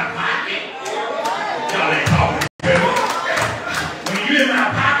in my pocket. Y'all ain't talking to me. When you in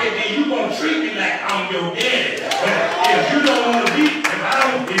my pocket, then you gonna treat me like I'm your daddy. But if you don't want to be,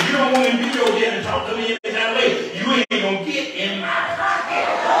 if you don't want to be your daddy and talk to me in that way, you ain't gonna get in my pocket.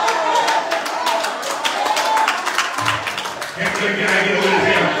 Can I get a witness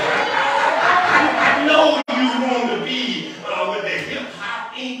here? I know you want to be with the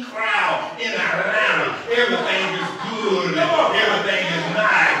hip-hop in crowd in Atlanta. Everything is good. Everything is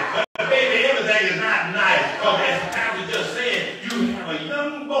nice. But baby, everything is not nice. Because as Pastor just said, you have a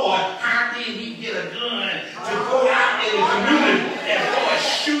young boy. How did he get a gun to go out in the community and start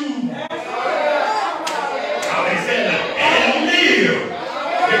shooting? How they said that? And live.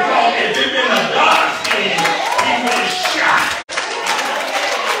 Because if it's been a dark skin, he would have shot.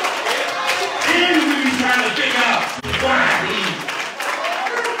 Then we be trying to figure out why he.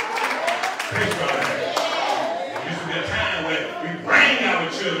 There used to be a time where we bring our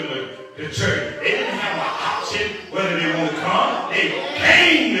children to church. They didn't have an option whether they want to come. They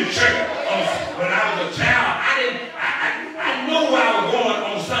came to church. When I was a child, I know where I was going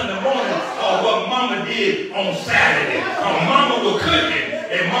on Sunday morning or what Mama did on Saturday. Mama was cooking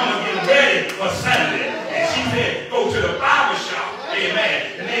and Mama getting ready for Sunday. And she said, go to the barber shop.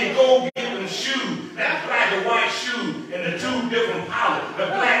 Amen. And then go get them shoes, that black and white shoe, and the two different polish,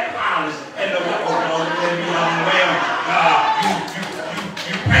 the black polish and the white.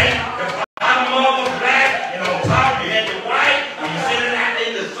 You paint the bottom of the black, and on top you had the white, and you set it out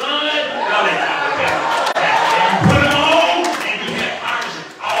in the sun. And you put them on, and you had polish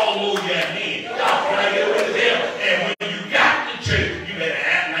all over your hand. Y'all can I get away with them? And when you got to church, you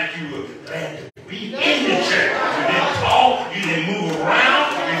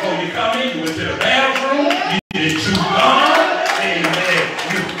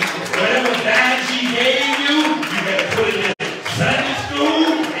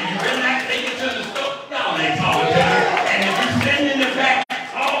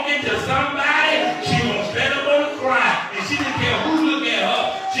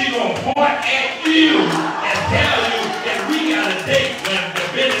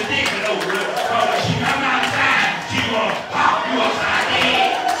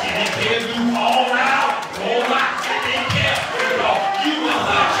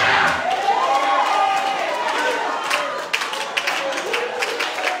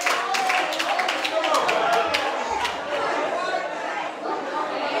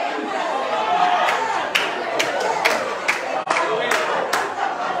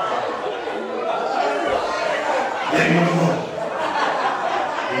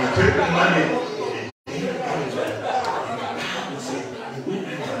he took the money and he said, he went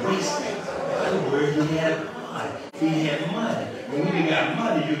and wasted. In other words, he had a party. He had money. And when you got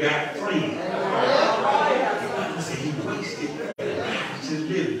money, you got freedom. I said he wasted his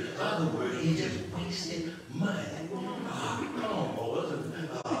living. In other words, he just wasted money. Come on, boys.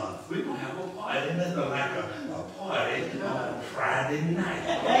 We're going to have a party. There's nothing like a party on Friday night.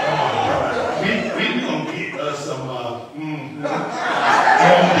 We're going to get us some MD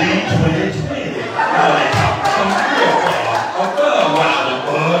 2020. Y'all ain't talking some real Bud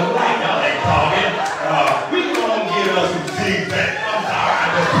Light. Y'all ain't talking. We're going to get us some zigzag. I'm sorry, I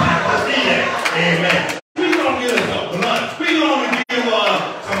just tried to see that. Amen. We're going to get us a blunt. We're going to give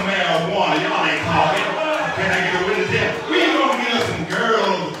some marijuana. Y'all ain't talking. Can I get a witness here? We're going to get us some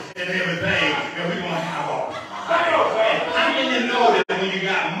girls and everything, and we're going to have a party. How many know that when you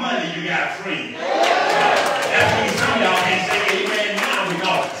got money, you got freedom? That's when some of y'all can't say amen now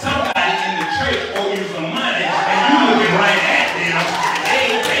because somebody in the church owe you some money, and you looking right at them, they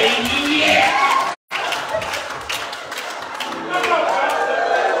paying you yet.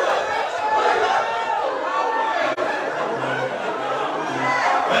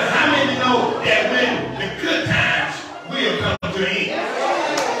 But how many know that when the good times will come to an end?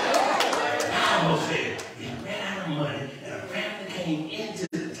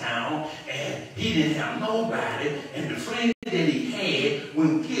 He didn't have nobody, and the friend that he had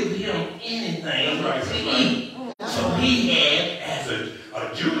wouldn't give him anything to eat. So he had, as a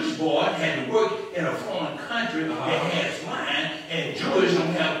Jewish boy, had to work in a foreign country that has swine, and Jewish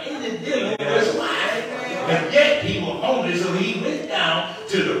don't have any dealing with swine. But yet he was hungry, so he went down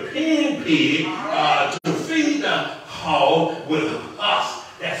to the pen pig to feed the hog with a husk.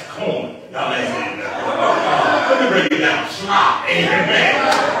 That's corn. Y'all ain't saying that. Let me break it down. Slop. Amen.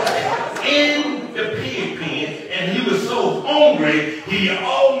 In the pig pen, and he was so hungry, he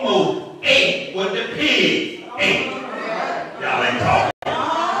almost ate what the pig ate. Y'all ain't talking.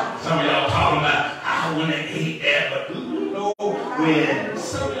 Some of y'all talking about, I want to eat that, but do you know when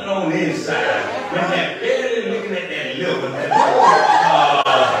something on the inside, when that belly looking at that liver, y'all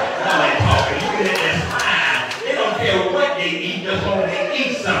ain't talking, looking at that spine, they don't care what they eat, just long as they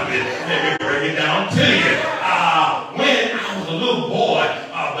eat something. Let me break it down to you. When I was a little boy,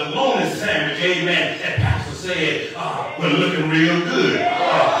 the lonely sandwich, amen, that pastor said, was looking real good.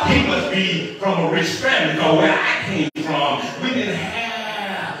 He must be from a rich family, because where I came from, we didn't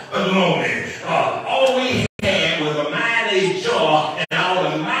have a lonely. All we had was a mayonnaise jar, and all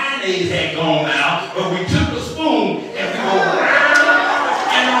the mayonnaise had gone out, but we took a spoon and we go round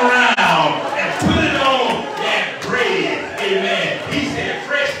and around and put it on that bread, amen. He said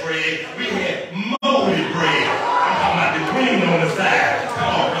fresh bread, we had molded bread. I'm talking about the green on the side. Come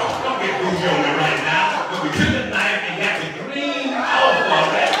on, don't get bougie on me right now. But we took a knife and got the green off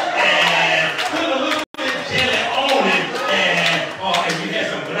of it and put a little bit of jelly on it, and if you had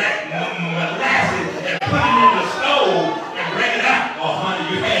some black molasses and put it in the stove and bring it out. Oh, honey,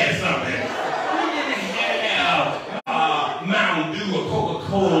 you had something. We didn't have Mountain Dew or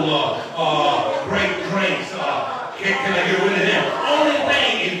Coca-Cola or grape drinks. Can I get rid of them? Only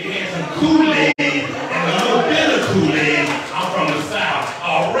thing is you had some Kool-Aid and a little bit of Kool-Aid. I'm from the South.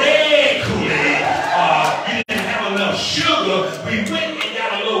 Red Kool-Aid. You didn't have enough sugar. We went and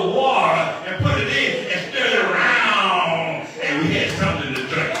got a little water and put it in and stirred it around, and we had something to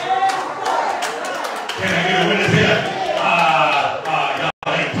drink. Can I get a witness here?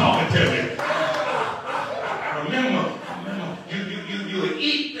 Y'all ain't talking to me. I remember you would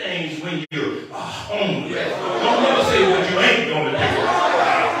eat things when you're hungry. Don't never say what you ain't going to do.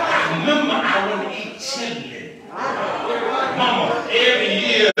 I remember I wanted to eat chicken. Mama, every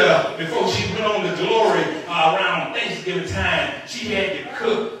year before she went on to glory around Thanksgiving time, she had to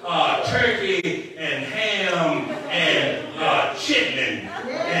cook turkey and ham and chitlin,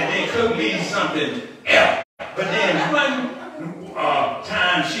 and they cooked me something else. But then one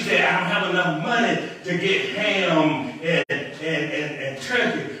time she said, I don't have enough money to get ham and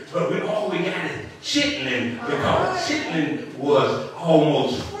turkey, but all we got is chitlin, because chitlin was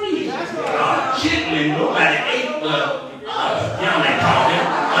almost free. Chitlin, nobody ate but us. Y'all ain't talking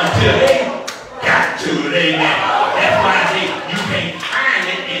until they got to it. Amen. That's why I say you can't find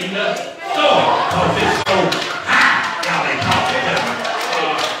it in the store, because it's so high. Y'all ain't talking.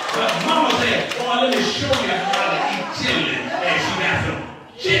 But Mama said, boy, let me show you how to eat chitlin. And she got some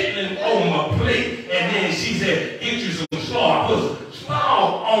chitlin on my plate. And then she said, get you some slaw. I put some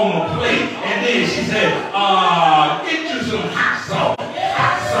slaw on my plate. And then she said, get you some hot sauce.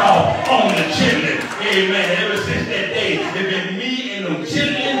 Hot sauce on the chitlin. Amen. Ever since that day, it's been me and them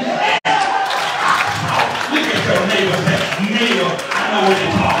chitlin and hot sauce. Look at your neighbor. Neighbor, I know what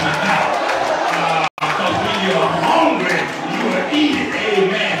you're talking about. talking about. Because when you're hungry, you will eat it.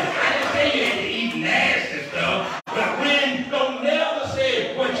 Amen. I didn't say you had to eat nasty stuff, but when, don't never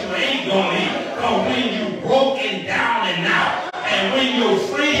say what you ain't going to eat. Because when you broken down and out, and when your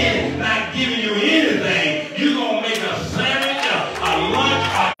friend not giving you anything, you going to make a sandwich, a lunch,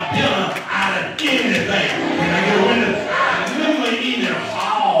 a dinner out of anything. Can I get a window? I remember eating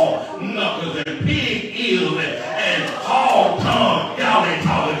hog knuckles and pig ears and hog tongue. Y'all ain't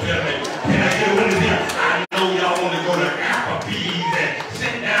talking to me. Can I get a window here? I know y'all want to go to Applebee's and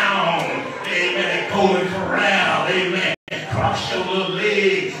sit down, amen, and Golden Corral, amen, cross your little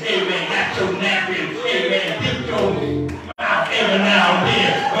leg, amen, got your napkin, amen, dip your mouth every now and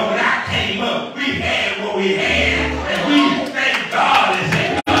then. But when I came up, we had what we had, and we thank God and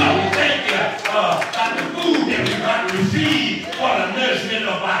say, God, we thank you about the food that we got to receive for the nourishment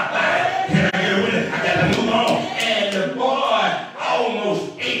of our body. Can I get a window? I got to move on. And the boy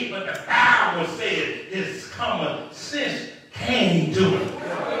almost ate, but the Bible said his common sense came to him.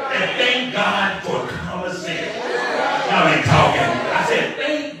 And thank God for common sense. Y'all ain't talking. I said,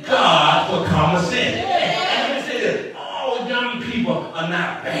 thank God for common sense. And I said, all young people are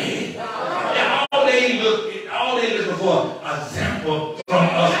not bad. And all they looking for example from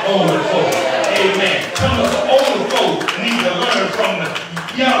us older folks. Amen. Some of the older folks need to learn from the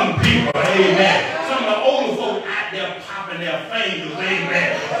young people. Amen. Some of the older folks out there popping their fingers. Amen.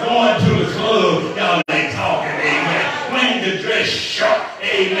 Going to the club. Y'all ain't talking. Amen. Wearing the dress short.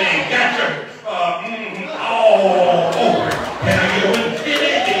 Amen. Got your all over. Can I get a win? It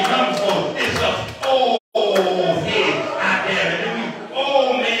ain't the young folks. It's the old head out there. And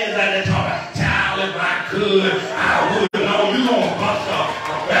old man's out there talking, child, if I could, I would. No, you gonna bust a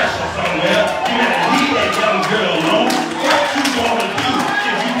professor somewhere. You gotta leave that young girl alone. What you gonna do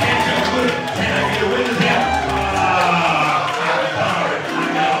if you can't get with her? Can I get a witness here? I'm sorry. I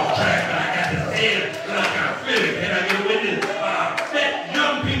got off track, but I got to say it like I feel it. Can I get a witness? Let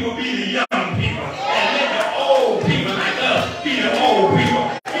young people be the young people. And let the old people like us be the old people.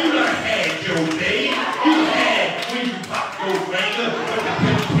 You done had your day. You had when you popped your finger with the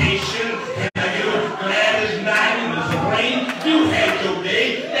temptation. Can I get a Gladys Knight in the Supreme? You had your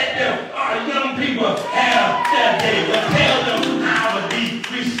day. Let the young people have their day. But tell them how to be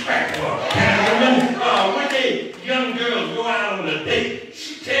respectful. And I remember when they young girls go out on a date,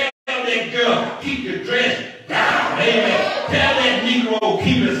 tell that girl, keep your dress down. Amen. Tell that Negro,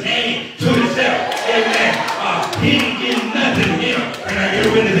 keep his hand to himself. Amen. He ain't getting nothing here. And I get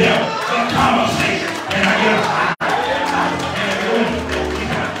a witness here. A conversation. And I get a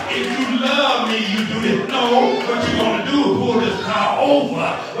if you love me, you do this. No, what you gonna do is pull this car over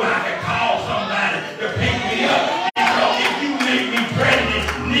where I can call somebody to pick me up. Because if you make me pregnant,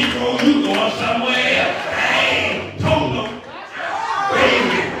 Negro, you going somewhere else. I ain't told them.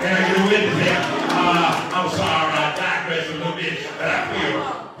 Baby, can I get a witness here? I'm sorry, I digress a little bit, but I feel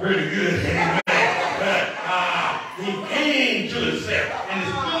pretty good. Amen. He came to himself, and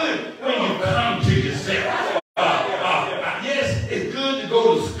it's good when you come to yourself. Yes, it's good to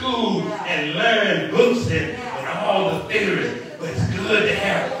go to school and learn books and all the theories, but it's good to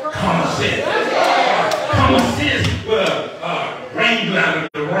have common sense. Common sense will bring you out of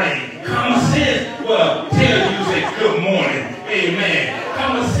the rain. Common sense will tell you, say, good morning. Amen.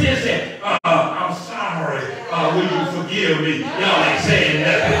 Common sense said, I'm sorry. Will you forgive me? Y'all ain't saying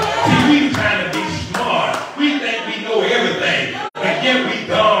nothing. See, we trying to be smart. We think we know everything, but yet we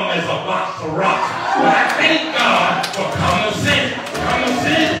dumb as a box of rocks. But I thank God for common sense. Common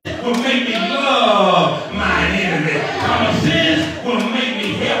sense will make me love my enemy. Common sense will make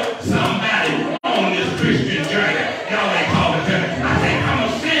me help somebody on this Christian journey. Y'all ain't talking to me. I say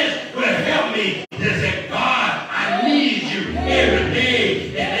common sense will help me to say, God, I need you every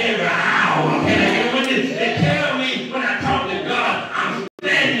day and every hour. Can I get with this? They tell me when I talk to God, I'm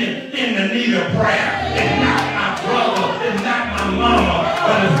standing in the need of prayer. It's not my brother, it's not my mama,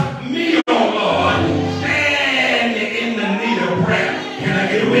 but it's me, oh Lord, standing in the need of prayer. Can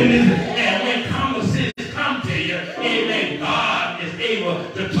I get a witness? And when common sense come to you, amen, God is able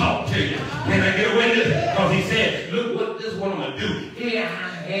to talk to you. Can I get a witness? Because he said, look what this is what I'm going to do. Here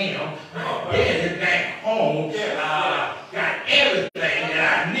I am. My dad is back home. Got everything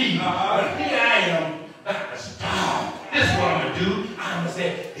that I need. But here I am. About to starve. This is what I'm going to do. I'm going to say,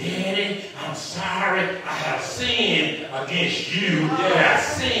 Daddy, I'm sorry. I have sinned against you. I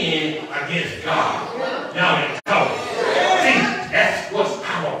sinned against God. Y'all ain't talking. See, that's what's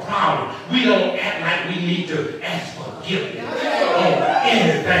our problem. We don't act like we need to ask forgiveness on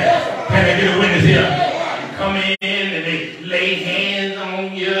anything. Can I get a witness here? You come in and they lay hands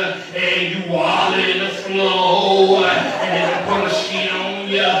on you and you wallow in the floor and then they put a sheet on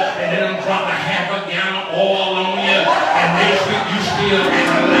you and then I'm dropping half a gallon of oil on you, and next week you still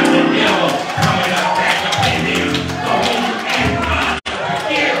acting like the devil coming up back up in you. So when you ask God to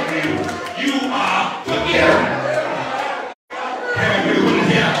forgive you, you are forgiven. Can I get a witness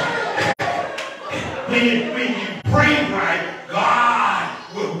here? When you pray right, God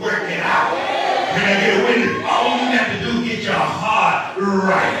will work it out. Can I get a witness? All you have to do is get your heart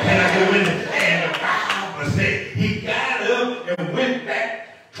right. Can I get a witness? And the Bible said he got up and went back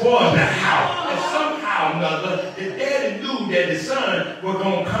towards the house. And somehow or another, the daddy knew that his son was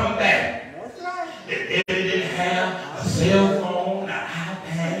going to come back. The daddy didn't have a cell phone, an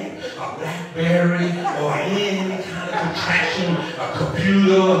iPad, a BlackBerry, or any kind of contraption, a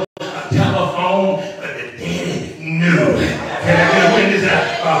computer, a telephone, but the daddy knew. Can I get a witness?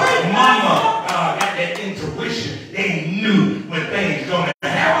 Mama got that intuition. They knew when things going to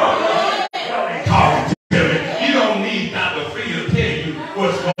happen. Y'all ain't talking to me. You don't need Dr. Phil to tell you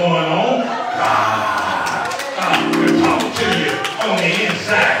what's going on. God will talk to you on the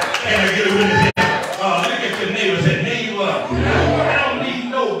inside. Can I get a witness? Look at your neighbor and say, neighbor, I don't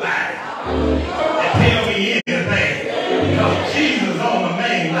need nobody to tell me anything. Because Jesus on the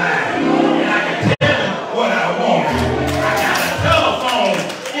main line. And I can tell him what I want. I got a telephone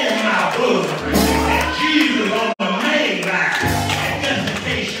in my bosom. And Jesus on the main line. And just in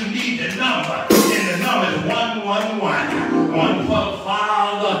case you need the number, and the number is 111. One for the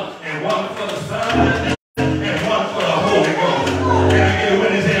Father, and one for the Son, and one for the Holy Ghost. Can I get a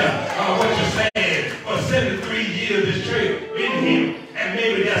witness here? What you're saying? For 73 years this trip been here, and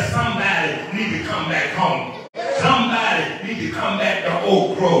maybe there's somebody need to come back home. Somebody need to come back to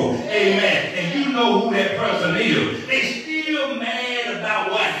Oak Grove. Amen. And you know who that person is. They still mad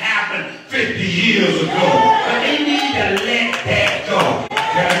about what happened 50 years ago. But they need to let that go.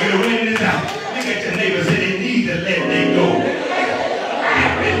 Can I get a witness now? Look at your neighbor and say they need to let that go.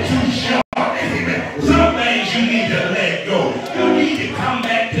 I've been too short. Amen. Some things you need to let go. You need to come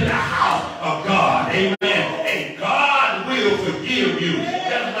back to the house of God. Amen. And God will forgive you.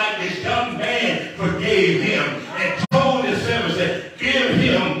 Just like this young man forgave him and told his servants that give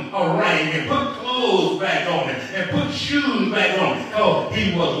him a ring and put clothes back on him and put shoes back on him. Oh,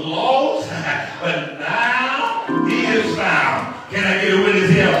 he was lost, but now he is found. Can I get a witness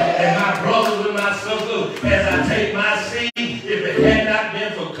here? And my brothers and my sisters, as I take my seat, if it had not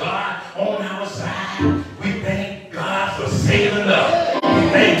been for God on our side, we thank God for saving us. We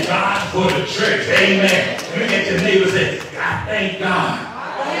thank God for the church. Amen. Look at your neighbor and say, I thank God.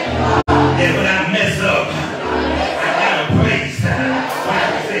 And when I mess up, I got a place where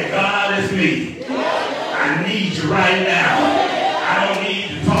I can say, God, it's me. I need you right now. I don't need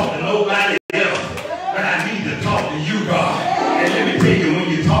to talk to nobody else, but I need to talk to you, God. And let me tell you, when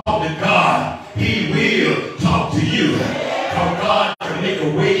you talk to God, he will talk to you. Because God can make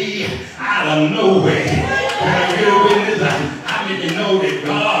a way out of no way. Can I get a witness? I mean to know that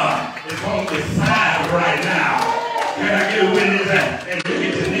God is on this side right now. Can I get a witness? And look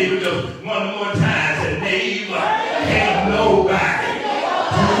at your neighbor just one more time. Say, neighbor, can't nobody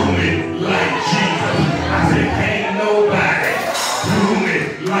do me like Jesus. I said, can't nobody do me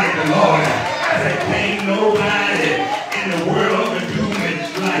like the Lord. I said, can't nobody in the world can do me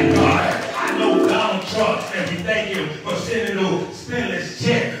like God. I know Donald Trump, and we thank him for sending those stimulus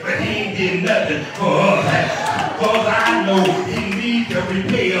checks, but he ain't did nothing for us. Because I know he needs to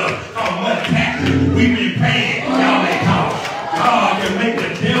repay us how much taxes we be paying. Y'all ain't talking. God can make the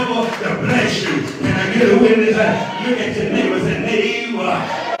devil to bless you. Can I get a witness? Look at your neighbors and neighbor.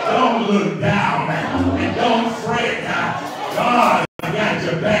 Don't look down and don't fret. God got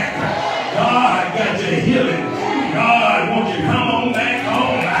your back. God got your healing. God wants you to come on back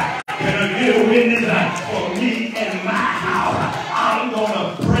home. Can I get a witness? For me and my house, I'm going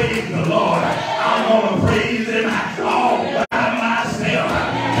to praise the Lord. I'm going to praise him all by myself.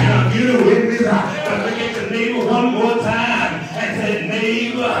 Can I get a witness? But look at your neighbor one more time and say,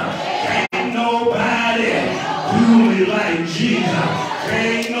 neighbor, ain't nobody do me like Jesus.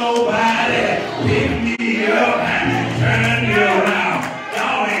 Ain't nobody pick me up and turn me around.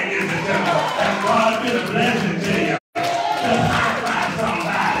 Y'all ain't listening to me. And God's been a blessing to you. Just high five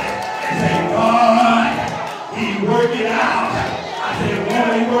somebody and say, God, he work it out. I said,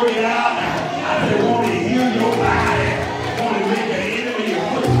 won't he work it out? I said, won't he heal your body? Won't he make the enemy your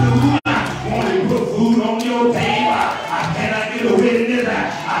footstool? Won't he put food on your table? Can I get a witness?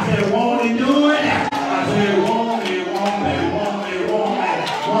 I said, won't he do it? I said, won't he, won't he, won't he, won't he,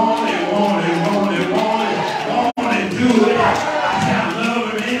 won't he, won't he, won't he, won't he, won't he do it?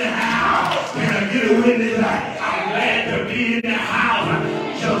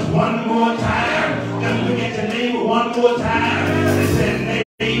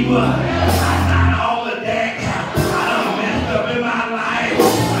 people. I'm not all of that. I done messed up in my life,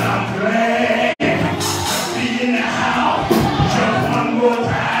 but I'm glad to be in the house just one more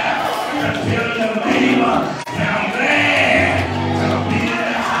time to tell your neighbor that I'm glad to be in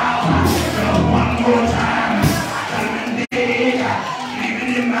the house just one more time. I could have been dead,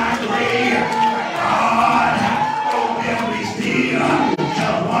 living in my grave. God, oh, they'll be still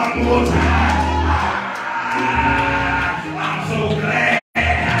just one more time. I'm so glad. I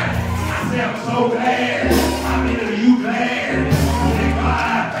said I'm so glad. How many of you glad? Say, God,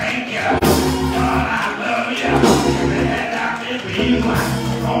 I thank you. God, I love you. If it had not been for you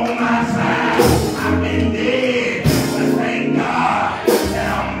on my side, I've been dead. But thank God that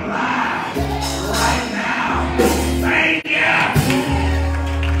I'm alive right now. Thank you.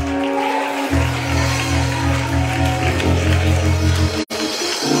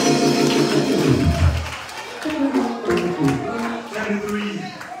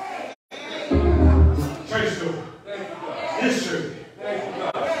 Church door. This church.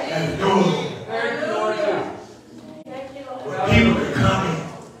 And the door. Where people can come in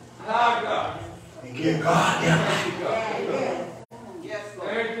and give God their life.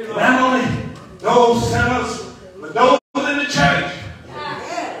 Not only those sinners, but those in the church.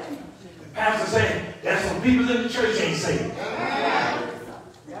 The pastor said, there's some people in the church ain't saved.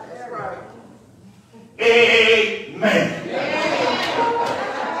 Amen.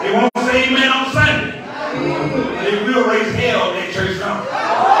 They won't say amen on Sunday. They will raise hell in that church now.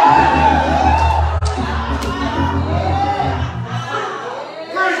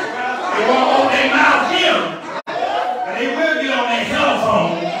 They won't hold their mouth here. And they will get on their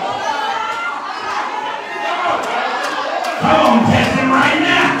telephone. Come on, test him right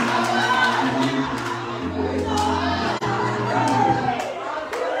now.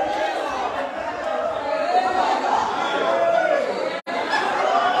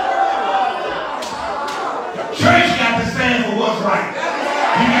 Church got to stand for what's right.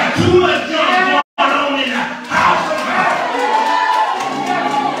 You got too much junk going on in the house of God.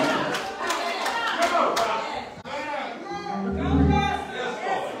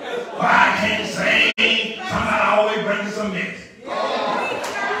 Well, I can't sing. Somebody always brings some mess.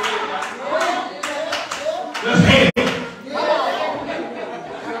 Just hell.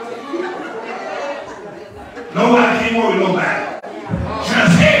 Nobody can't worry nobody.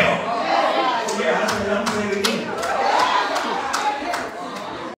 Just hell.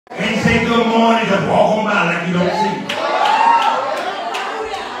 Can't say good morning, just walk on by like you don't see.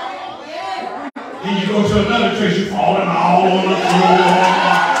 Then you go to another church, you falling all on the floor.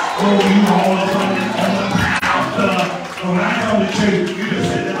 Oh, you all up on the house. So when I come to church, you just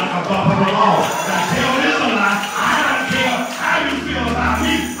sit there like a bump of the law. Now tell this a lie. I don't care how you feel about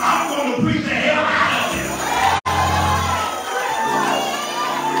me. I'm going to preach the hell out of you.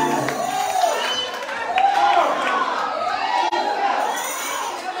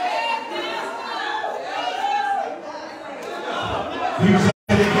 People say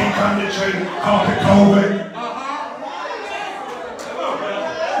they can't come to church cause of COVID.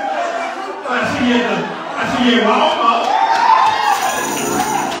 I see you at Walmart.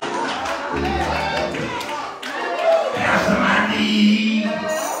 That's what I need.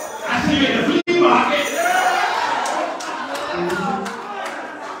 I see you at the flea market.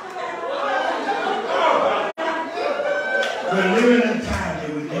 We're living in a time that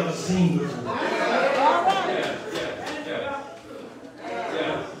we've never seen before.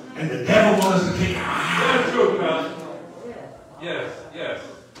 And the devil wants to take our eyes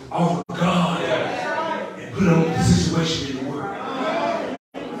off of God and put on the situation in the world.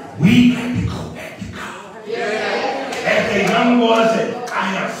 We got to go back to God. As the young boy said, I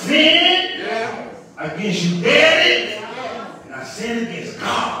have sinned against you, Daddy, and I sinned against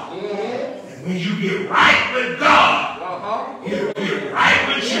God. And when you get right with God, He'll get right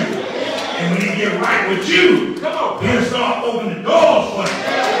with you. And when He get right with you, He'll start opening the doors for you.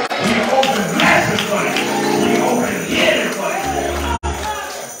 He'll open blessings for you. He'll open healing for you.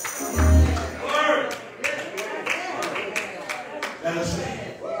 Let us stand.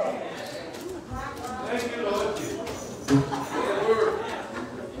 Thank you, Lord.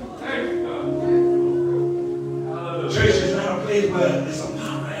 Thank you, God. Church is not a place where it's a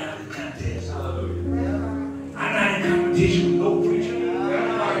popularity contest. I'm not in competition with no preacher.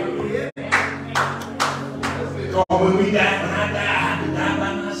 Because when we die, when I die, I have to die by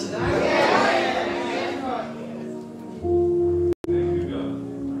myself. Thank you, God.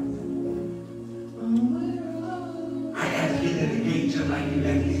 I got to get in the gate just like you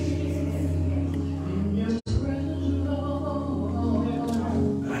left me.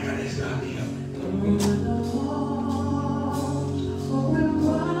 But I got to stop here.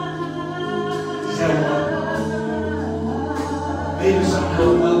 Maybe somehow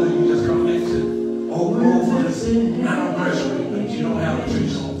or other you just come back to Oakgrove's anniversary, but you don't have a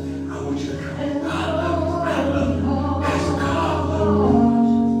church home. I want you to come. I love you. Pastor God love you.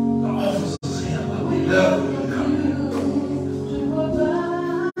 The officers here love you. Love you to come.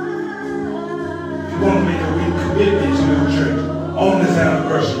 You want to make a real commitment to your church on this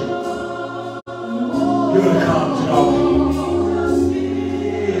anniversary. You're going to come to the altar.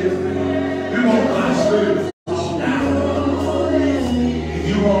 You want God's Spirit to fall down. If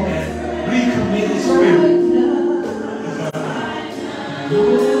you want that recommitted spirit,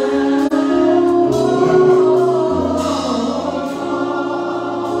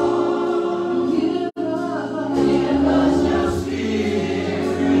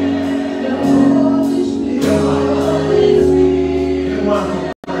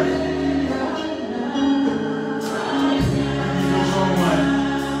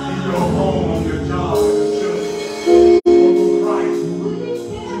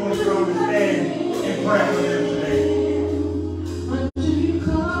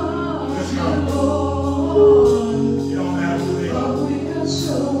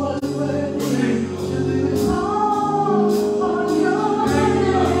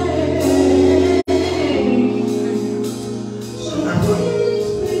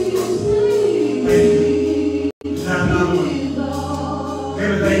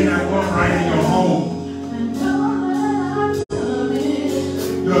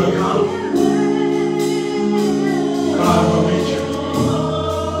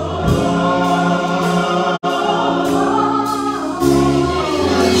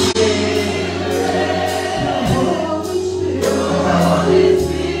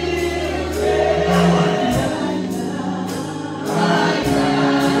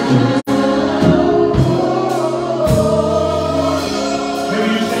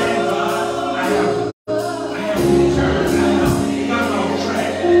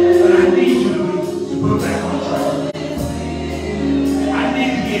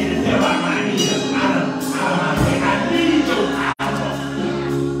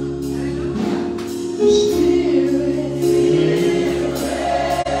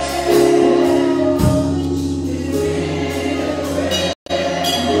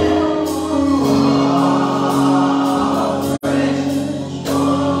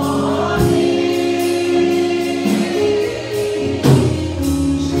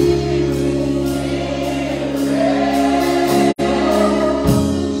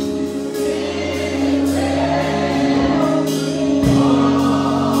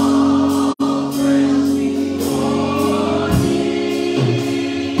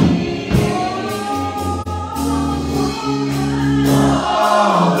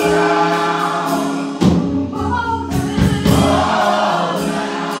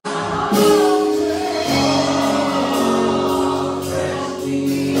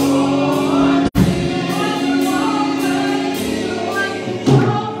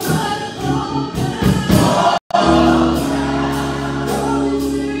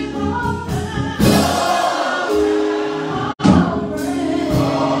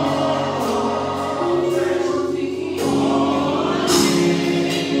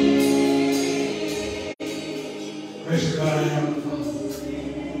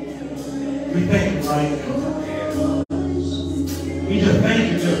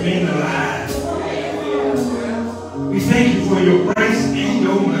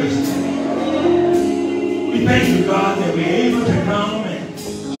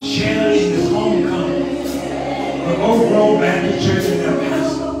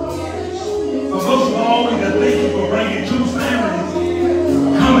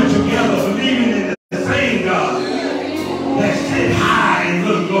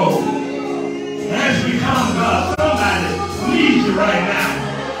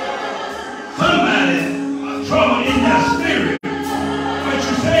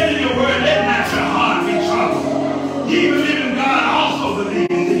 Even living God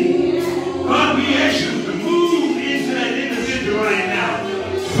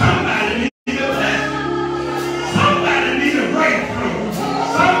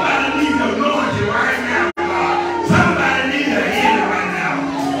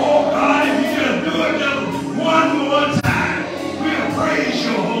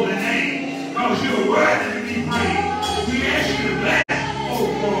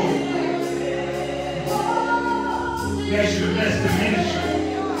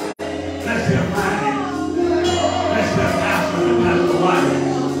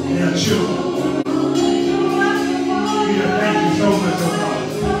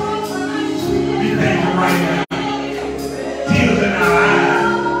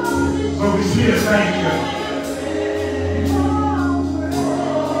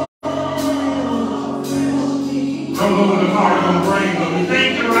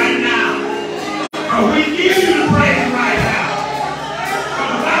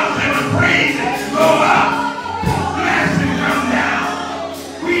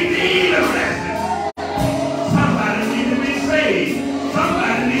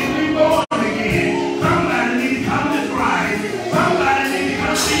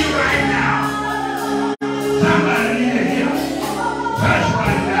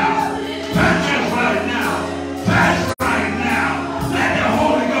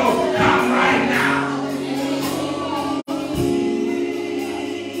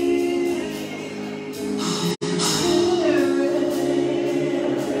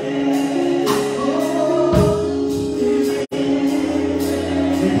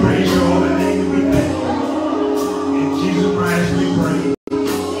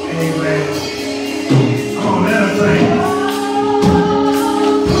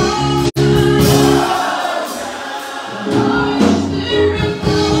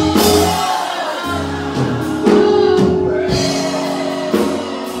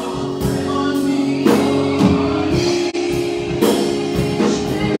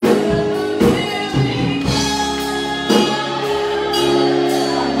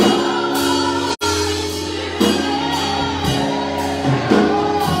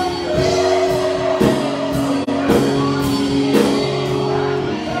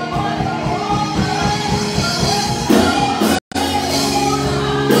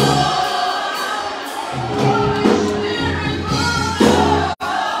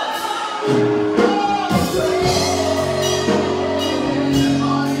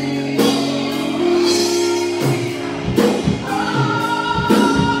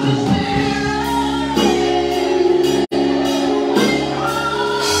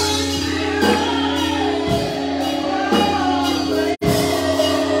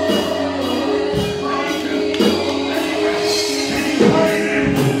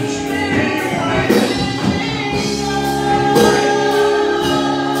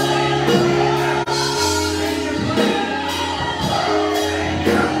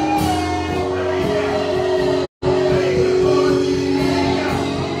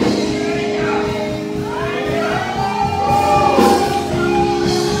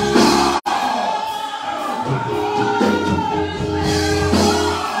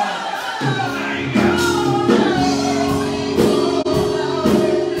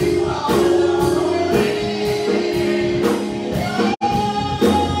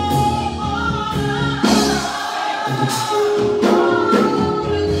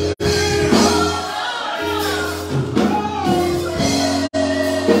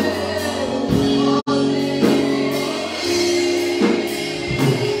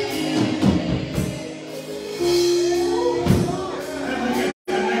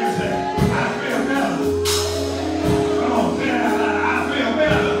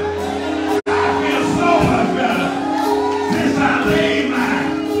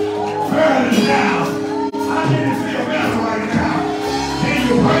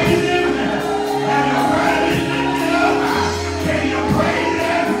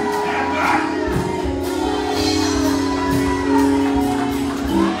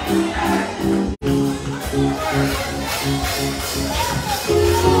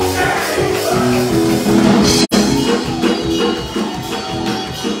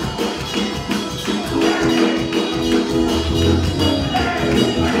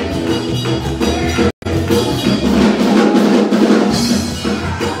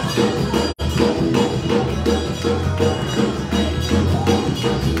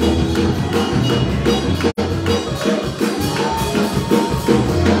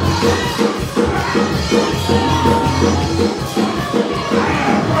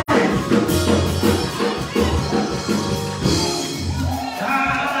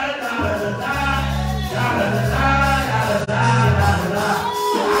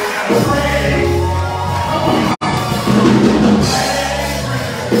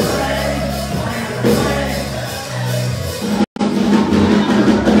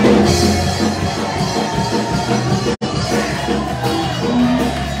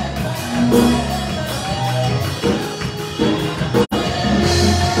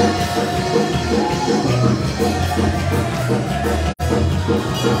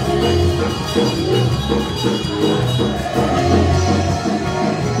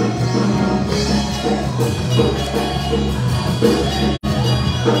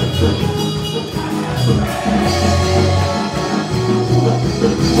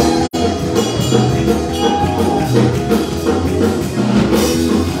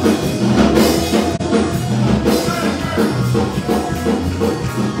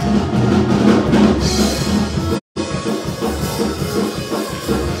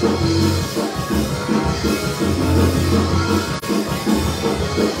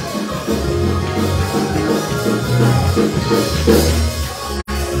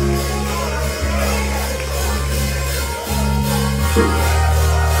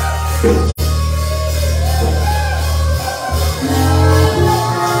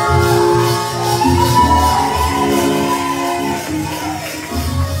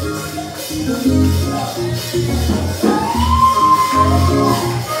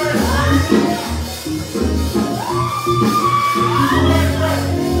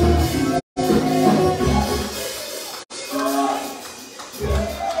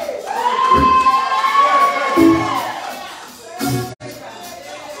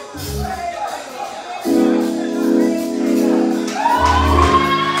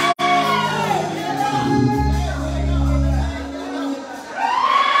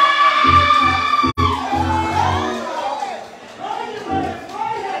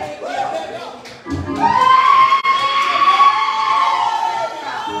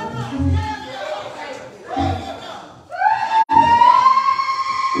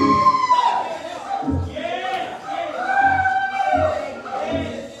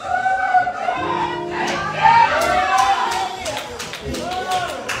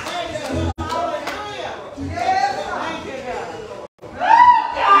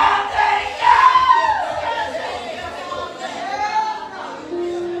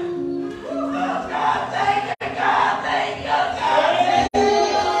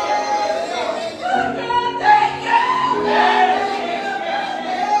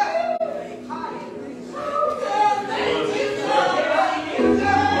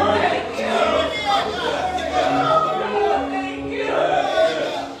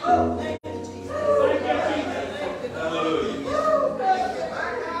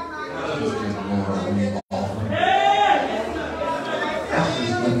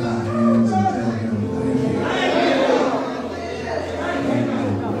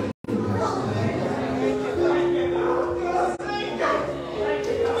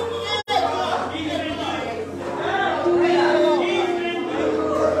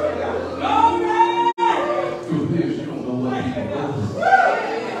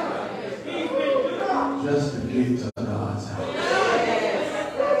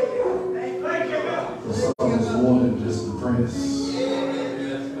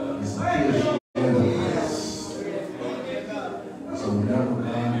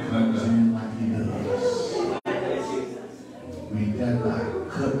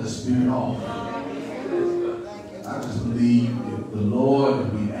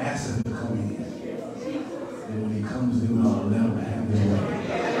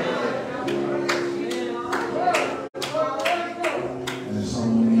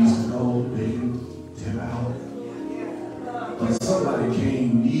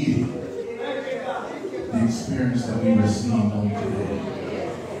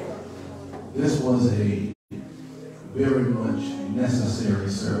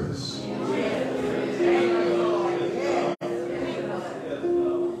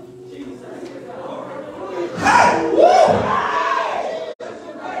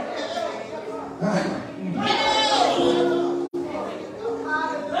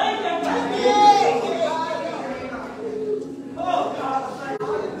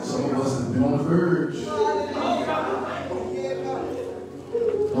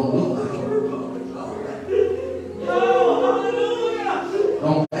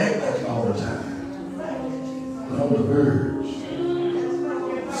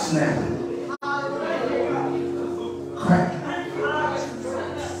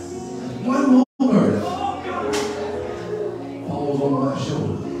One more word.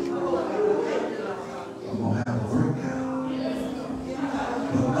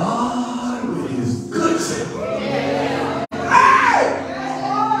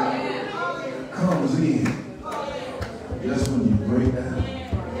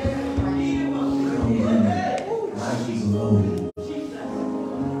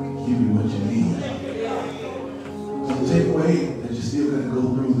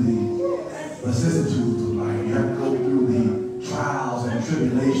 vicissitudes of life. You have to go through the trials and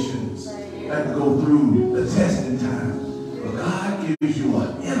tribulations. You have to go through the testing times. But God gives you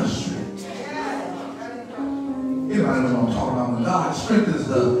an inner strength. Anybody know what I'm talking about? When God strengthens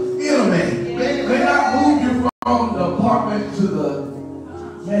the inner man, may not move you from the apartment to the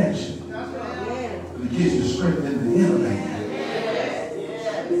mansion. But it gives you strength in the inner man.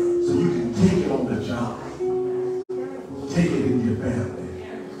 So you can take it on the job. Take it in your family.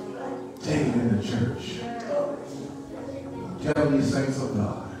 Take it in the church. Tell me, saints of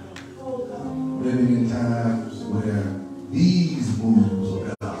God, living in times where these moves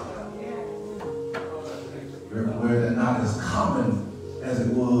of God, where they're not as common as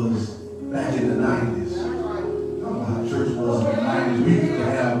it was back in the 90s. I don't know how church was in the 90s. We used to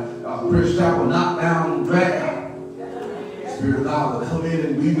have Prince Chapel knock down and drag out. Spirit of God would come in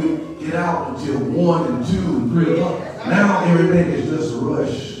and we would get out until 1 and 2 and 3 o'clock. Now everything is just a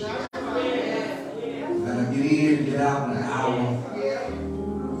rush. Gotta get in, get out in an hour.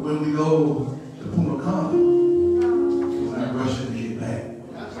 When we go to Punakana, we're not rushing to get back.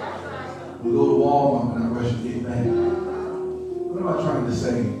 We go to Walmart, we're not rushing to get back. What am I trying to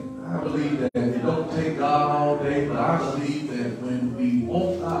say? I believe that it don't take God all day, but I believe that when we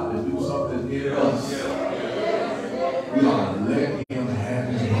want God to do something in us, we ought to let him have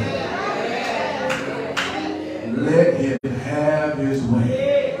his way. Let him have his way.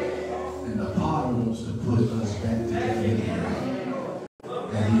 And the Father wants to put us back together again.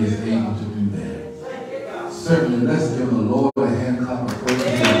 And he is able to do that. Certainly, let's give the Lord a hand clap of praise.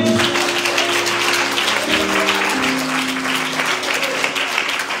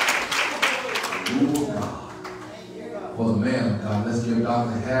 For the man of God, let's give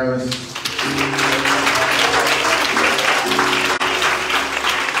Dr. Harris.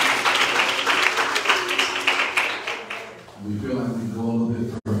 We feel like we go a little bit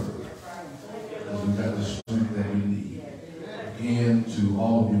further because we've got the strength that we need. Again, to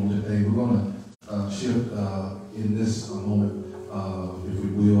all of you today, we're going to shift in this moment, if we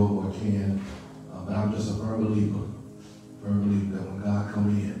will or can. But I'm just a firm believer that when God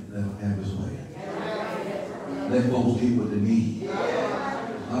comes in, let him have his way. Let folks get what they need. A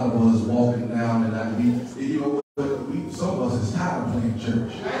lot of us walking down and you know what? Some of us is tired of playing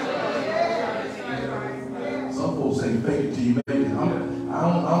church. Some folks say fake it till you make it. I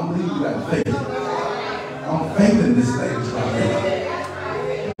don't believe you got to fake it. I'm faking this thing till I make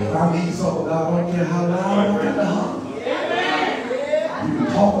it. If I need something, God, I don't care how loud I want to holler. You can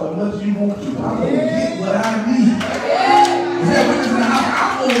talk as much as you want to, but I'm going to get what I need. Is that what is in the house?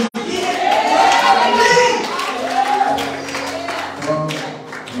 I'm going to get what I need.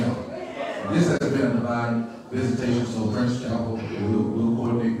 This has been a divine visitation, so Prince Chapel, we'll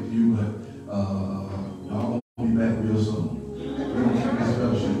coordinate with you, but y'all going to be back real soon. We're going to keep this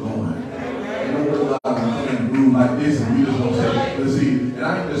fellowship going. You know what God is in a room like this, and we just don't say, let's see, and I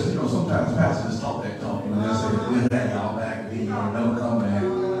just, sometimes pastors talk that talk, and they say, we'll have y'all back, and then you'll never come back.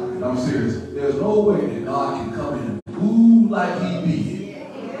 And I'm serious. There's no way that God can come in and move like he did,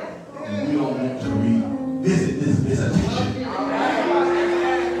 and we don't want to revisit this visitation.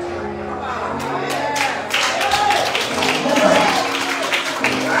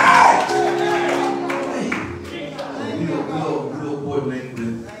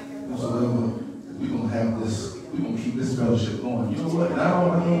 Fellowship going. You know what? And I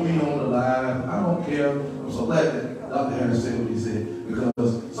don't be on the live. I don't care. I'm so glad that Dr. Harris said what he said, because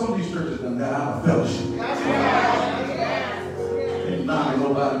some of these churches done got out of fellowship. Ain't knocking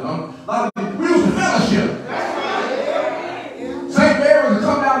nobody. A lot of these, we was in fellowship. St. Mary's would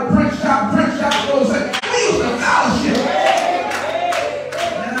come down to Prince Chapel go and say, we was in fellowship.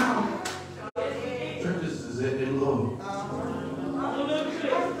 Now, churches is at their low.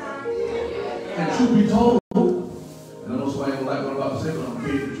 And truth be told,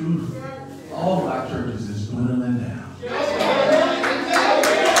 all of our churches is dwindling down.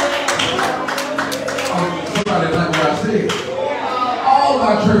 Somebody like what I said. All of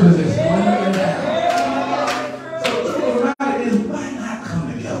our churches is dwindling down. So the truth of the matter is, why not come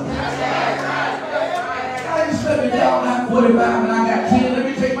together? I ain't stepping down at 45 and I got 10. Let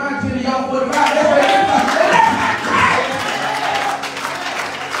me take my 10 and y'all 45.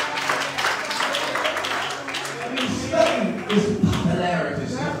 It's popularity.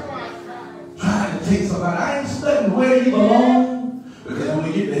 Take somebody. I ain't studying where you belong, because when we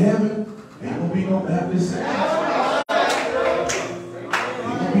get to heaven, ain't gonna be no Baptist section.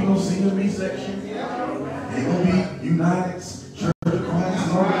 Ain't gonna be no single me section. Ain't gonna be United Church of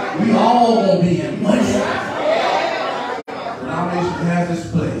Christ. We all gonna be in one side. Denomination has its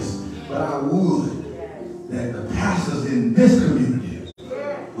place, but I would that the pastors in this community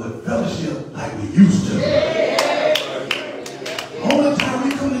would fellowship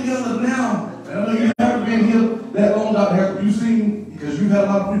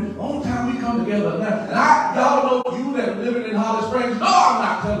together now. And y'all know you that are living in Holly Springs, no, I'm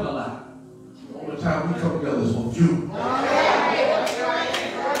not telling a lie. The only time we come together is for fuel.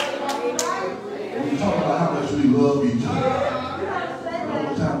 We talk about how much we love each other. The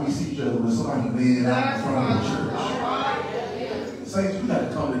only time we see each other when somebody laying out in front of the church. Saints, we got to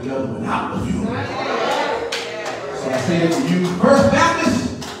come together without the fuel. So I say it to you, First Baptist.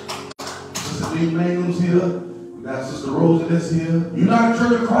 Sister Lee Mangum's here. We got Sister Rosa that's here. United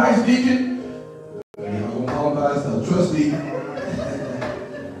Church of Christ, Deacon. I'm going to call him by his trustee.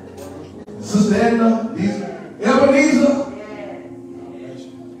 Sister Edna, Ebenezer,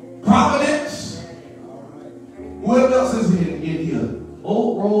 Providence. Whoever else is in here.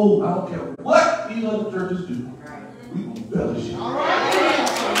 Oakgrove, I don't care what these other churches do. We will fellowship. All right.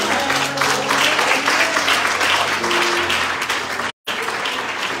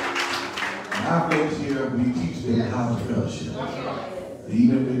 Our folks here, we teach them how to fellowship.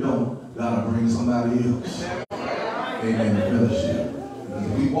 Even if they don't, gotta bring somebody else. Amen. Fellowship. Because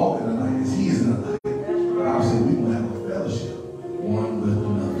if we walk in the light as he is in the light, I'll say we will have a fellowship one with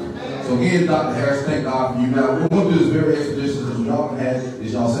another. So again, Dr. Harris, thank God for you. Now, what we're going to do is very expeditious because what y'all can have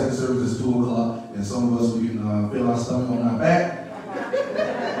is y'all second service is 2 o'clock, and some of us we can feel our stomach on our back.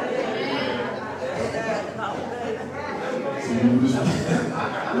 So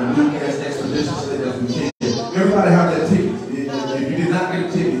we'll do as expeditiously as we can. Everybody have that ticket. If you did not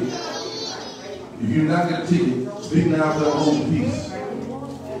get a ticket, speak now for the holy peace.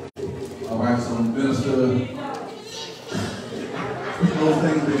 All right, so minister, speak those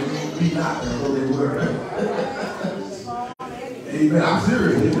things that be not as though they were. Amen. I'm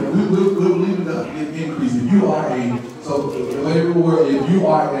serious. We'll believe in the increase. If you are if you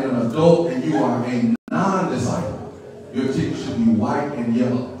are an adult and you are a non-disciple, your ticket should be white and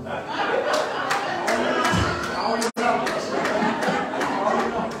yellow.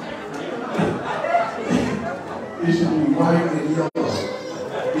 It should be white and yellow.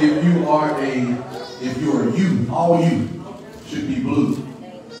 If you are youth, all youth should be blue.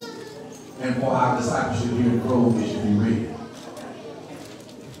 And for our discipleship here in Grove, it should be red.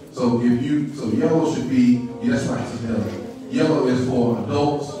 So yellow should be, that's right, yellow is for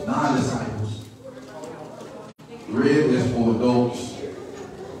adults, non-disciples. Red is for adults,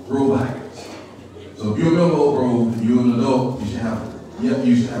 Grovebikers. So if you're a member of Grove and you're an adult, you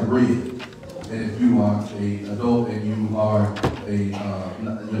should have red. And if you are an adult and you are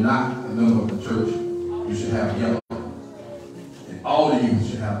you're not a member of the church, you should have yellow. And all the youth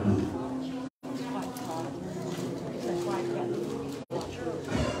should have blue.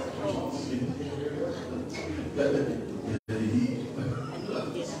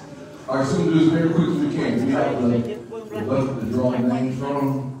 All right, so we'll do this very quick as we can. We have the bucket to draw the names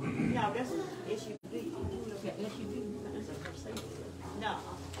from. No, that's SUV. No.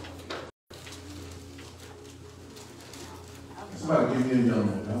 Somebody give me a yellow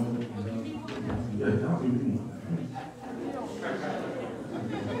one. Yeah, I'll give you one.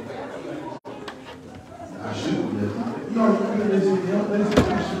 I should. You know, I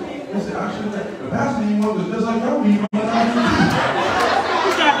should. The pastor you want was just like y'all.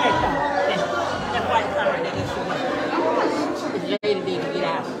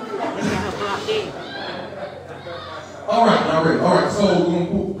 All right. So we're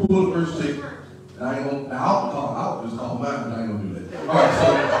gonna pull the first ticket. And I ain't gonna. I'll just call mine, but I ain't gonna do that.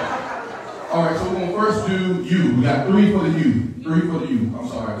 All right. So we're gonna first do you. We got 3 for the you. 3 for the you. I'm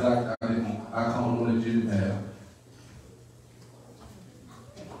sorry, I called one that you didn't have.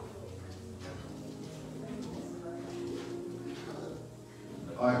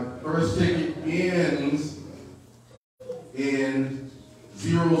 All right. First ticket ends in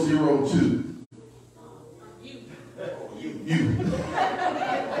 002. You.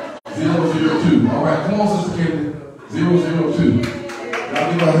 002. All right, come on, Sister Kennedy. 002. Y'all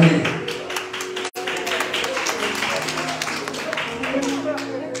give her a hand.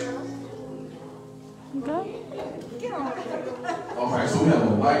 All right, so we have a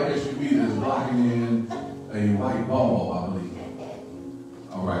white SUV that's blocking in a white ball, I believe.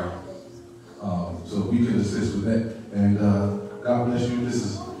 All right. So we can assist with that. And God bless you. This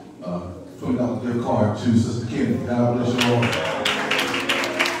is $20 gift card to Sister Kennedy. God bless you all.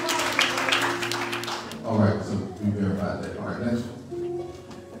 All right, so we verified that. All right, next one.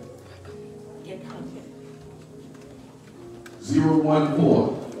 014.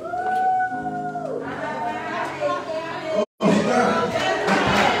 Oh, she got it.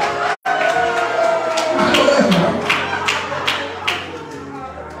 I know that's right.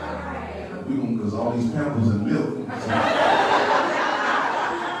 We're going to, because all these pampers and milk.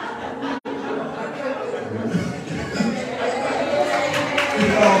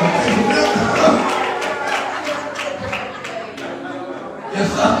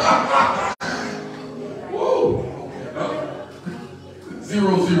 Whoa.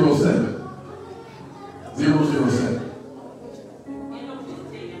 007. 007.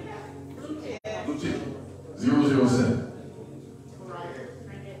 Blue ticket. 007.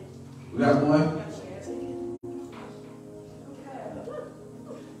 We got one?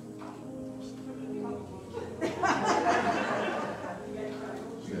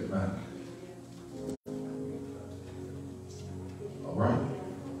 She got mine. All right.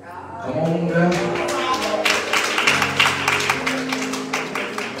 Come on down.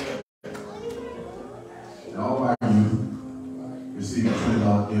 And all of our youth receive a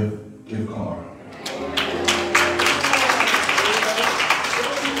 $20 gift card.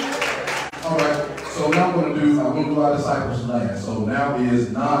 All right, so now I'm going to do our disciples last. So now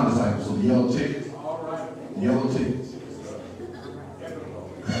is non-disciples. So the yellow tickets. Yellow tickets.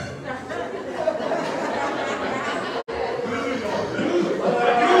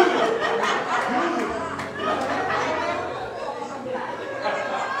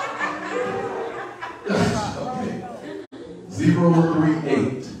 Okay.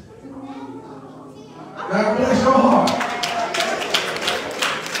 038. God bless your heart.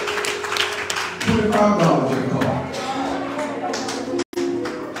 $25 in the car.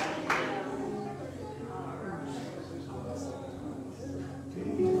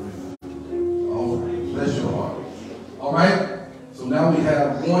 Oh, bless your heart. All right. So now we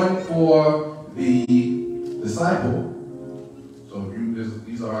have one for the disciple. So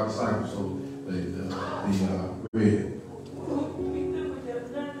these are our disciples. So the red.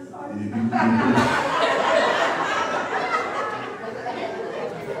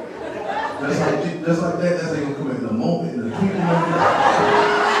 Just like that, that's going to come in the moment, in the twinkling of an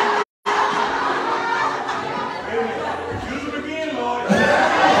eye. Use it again, Lord.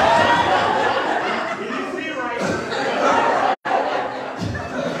 You didn't see it right.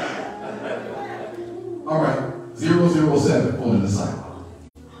 All right, 007 for the disciple.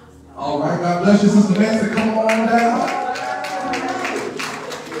 All right, God bless you, Sister Nancy. Come on down.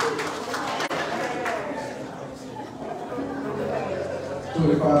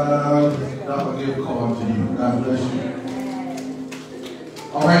 $25 gift card to you. God bless you.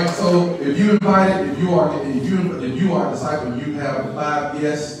 All right. So if you invited, if you are a disciple, you have 5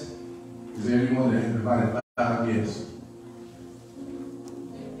 guests. Is there anyone that has invited 5 guests?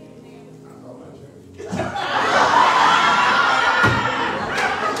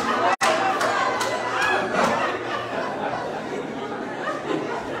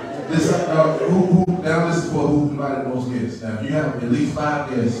 Now this is for who invited most guests. Now if you have at least 5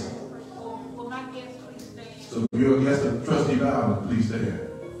 guests, so if you're a guest of Trustee Bowden, please stay here.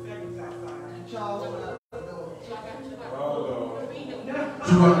 2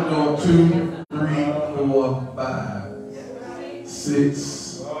 out the door, 2, 3, 4, 5,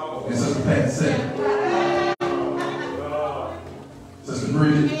 6, and Sister Pat 7. Sister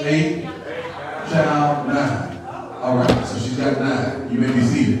Bridget 8, Child 9. All right, so she's got 9. You may be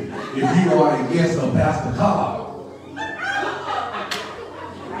seated. If you are a guest of Pastor Cobb,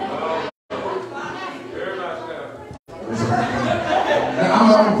 I'm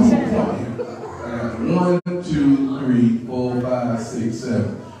going to prove 1, 2, 3, 4, 5, 6,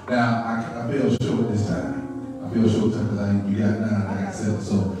 7. Now I feel short this time. I feel short because you got 9, I got 7.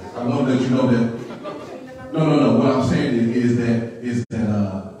 So I want to let you know that. No. What I'm saying is that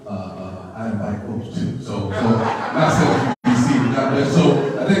I invite folks too. So not saying you see it. God bless. So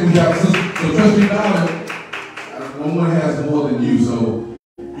I think we got so Trustee Bowden. No one has more than you, so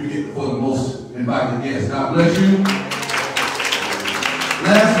you get for the most invited guests. God bless you.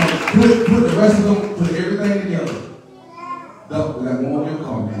 Last one, put the rest of them, put everything together. No, we got more gift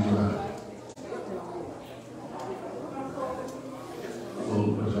cards in July. So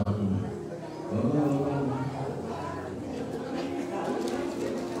what y'all doing?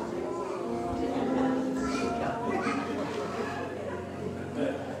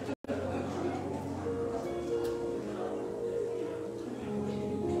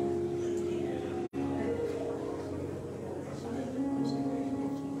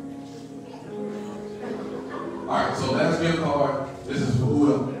 All right, so last gift card. This is for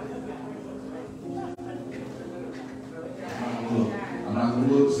whoever. I'm not gonna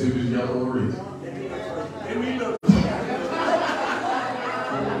look, see if it's yellow or red.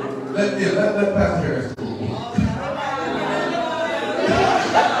 Let Pastor Harris go.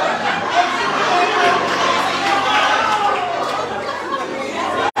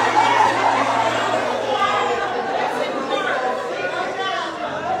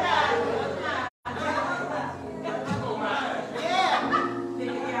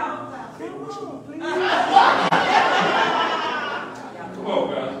 Come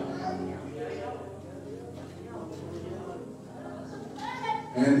on,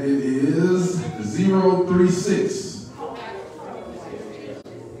 And it is 036.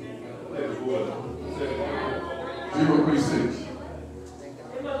 036.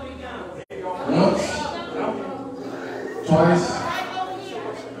 Once. Twice.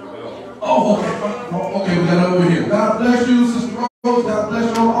 Oh, okay. Okay, we got it over here. God bless you, Sister Rose. God bless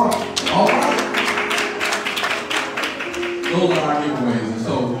your heart. All right. Those are our giveaways. And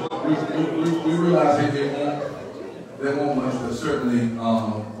so we realize that they won't much, but certainly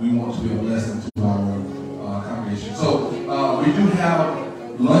we want to be a blessing to our congregation. So we do have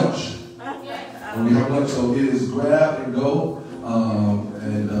lunch. We have lunch, so it is grab and go.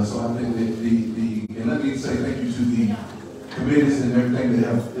 So I think that and let me say thank you to the committees and everything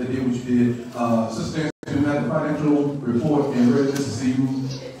that did what you did. Sister, we have the financial report and ready just to see who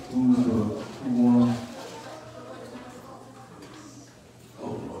won.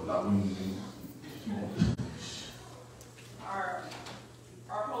 Oh, not me. Our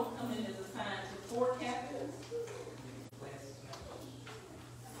homecoming is assigned to 4 captains.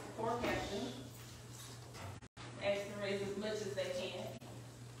 4 captains. Ask to raise as much as they can.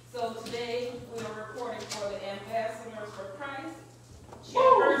 So today we are reporting for the ambassadors for Christ,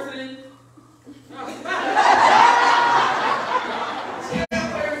 chairperson.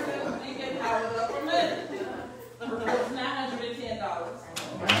 Chairperson, Deacon Howard Upperman. Reports $910.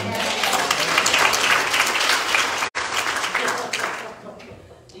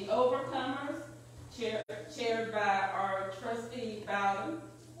 The overcomers, chaired by our trustee Bowden,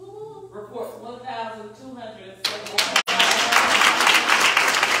 reports $1,271.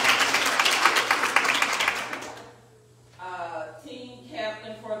 Team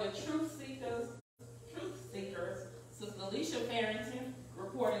captain for the Truth Seekers, Sister Alicia Farrington,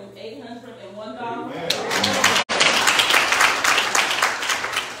 reporting $801.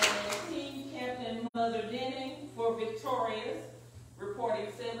 And team captain Mother Denning for Victorious, reporting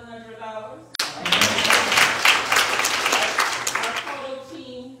 $700. Our total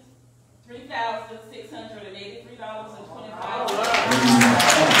team,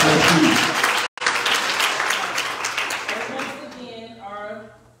 $3,683.25.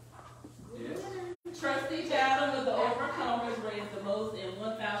 Trustee Bowden with the overcomers raised the most in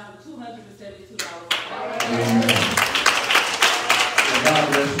 $1,272. God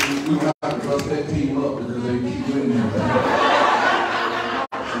bless you. We have to trust that team up because they keep winning.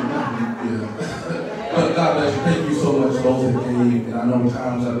 But God bless you. Thank you so much, those that came. And I know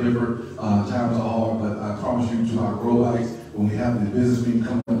times are different, times are hard, but I promise you to our grow lights, when we have the business meeting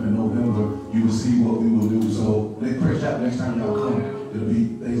coming up in November, you will see what we will do. So next time y'all come, it'll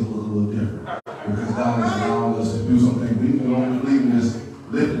be things will look a little different. Because God has allowed us to do something. We don't only believe in this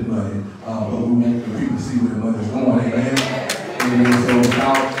lifting money, but we want the people to see where the money is going. Amen. And so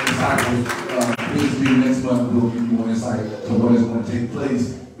our disciples, please be next month. We'll give you more insight to what is going to take place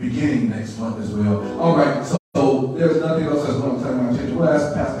beginning next month as well. All right. So there's nothing else that's going to take my attention. We'll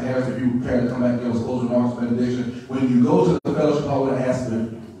ask Pastor Harris if you're prepared to come back and give us closing remarks, benediction. When you go to the fellowship hall, we're going to ask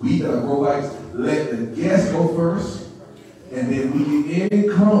them, we that are grow lights, let the guests go first, and then we get any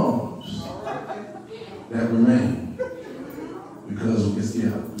crumbs that remain. Because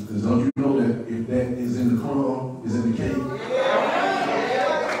don't you know that if that is in the crumb, is in the cake?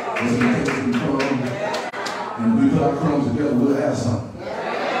 It's in the cake, in the crumb. And we put our crumbs together, we'll have something.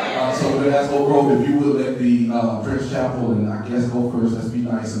 So we'll ask Oakgrove if you would let the Prince Chapel and I guess go first. Let's be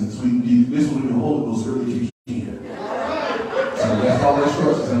nice and sweet and deep. This one, the Holy Ghost really kicks in. So let's follow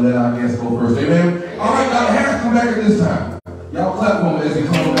instructions and let our guests go first. Amen? All right, Dr. Harris, come back at this time. Y'all clap for him as he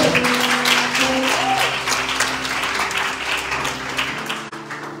comes back.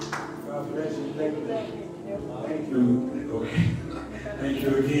 God bless you. Thank you. Okay. Thank you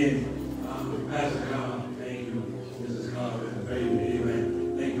again. Pastor God, thank you. Mrs. God and the baby. Amen.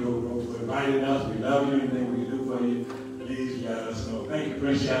 Thank you, Oakgrove, for inviting us. We love you. Anything we can do for you, please let us know. Thank you,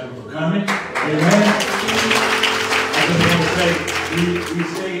 Prince Chapel, for coming. Amen. I just want to say, we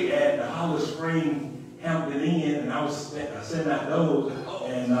stay at the Hollow Spring Hampton Inn, and I sent out those,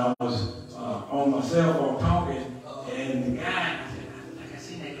 and I was on my cell phone talking, and the guy, I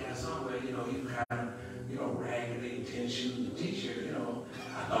seen that guy somewhere, he was kind of, raggedy, tennis shoes, and t-shirt,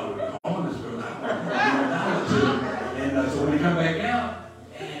 I thought it was homeless, but I wanted to. And so when he come back out,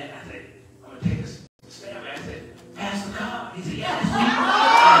 and I said, I'm going to take a stab at it. I said, Pastor Cobb. He said, yeah, that's me.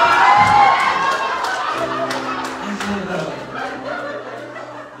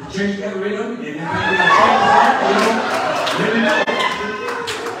 The church got rid of me, and then let me know.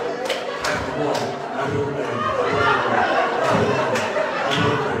 That's the boy. That's the boy.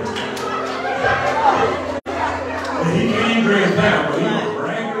 And he came dressed down, but he was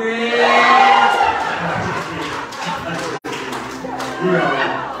brand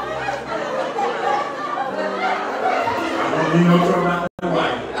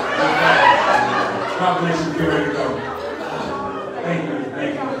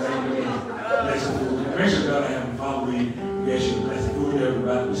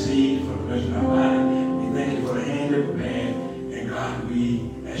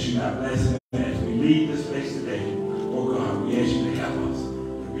our blessing as we leave this place today. Oh God, we ask you to help us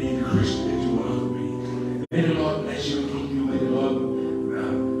to be the Christian that you want us to be.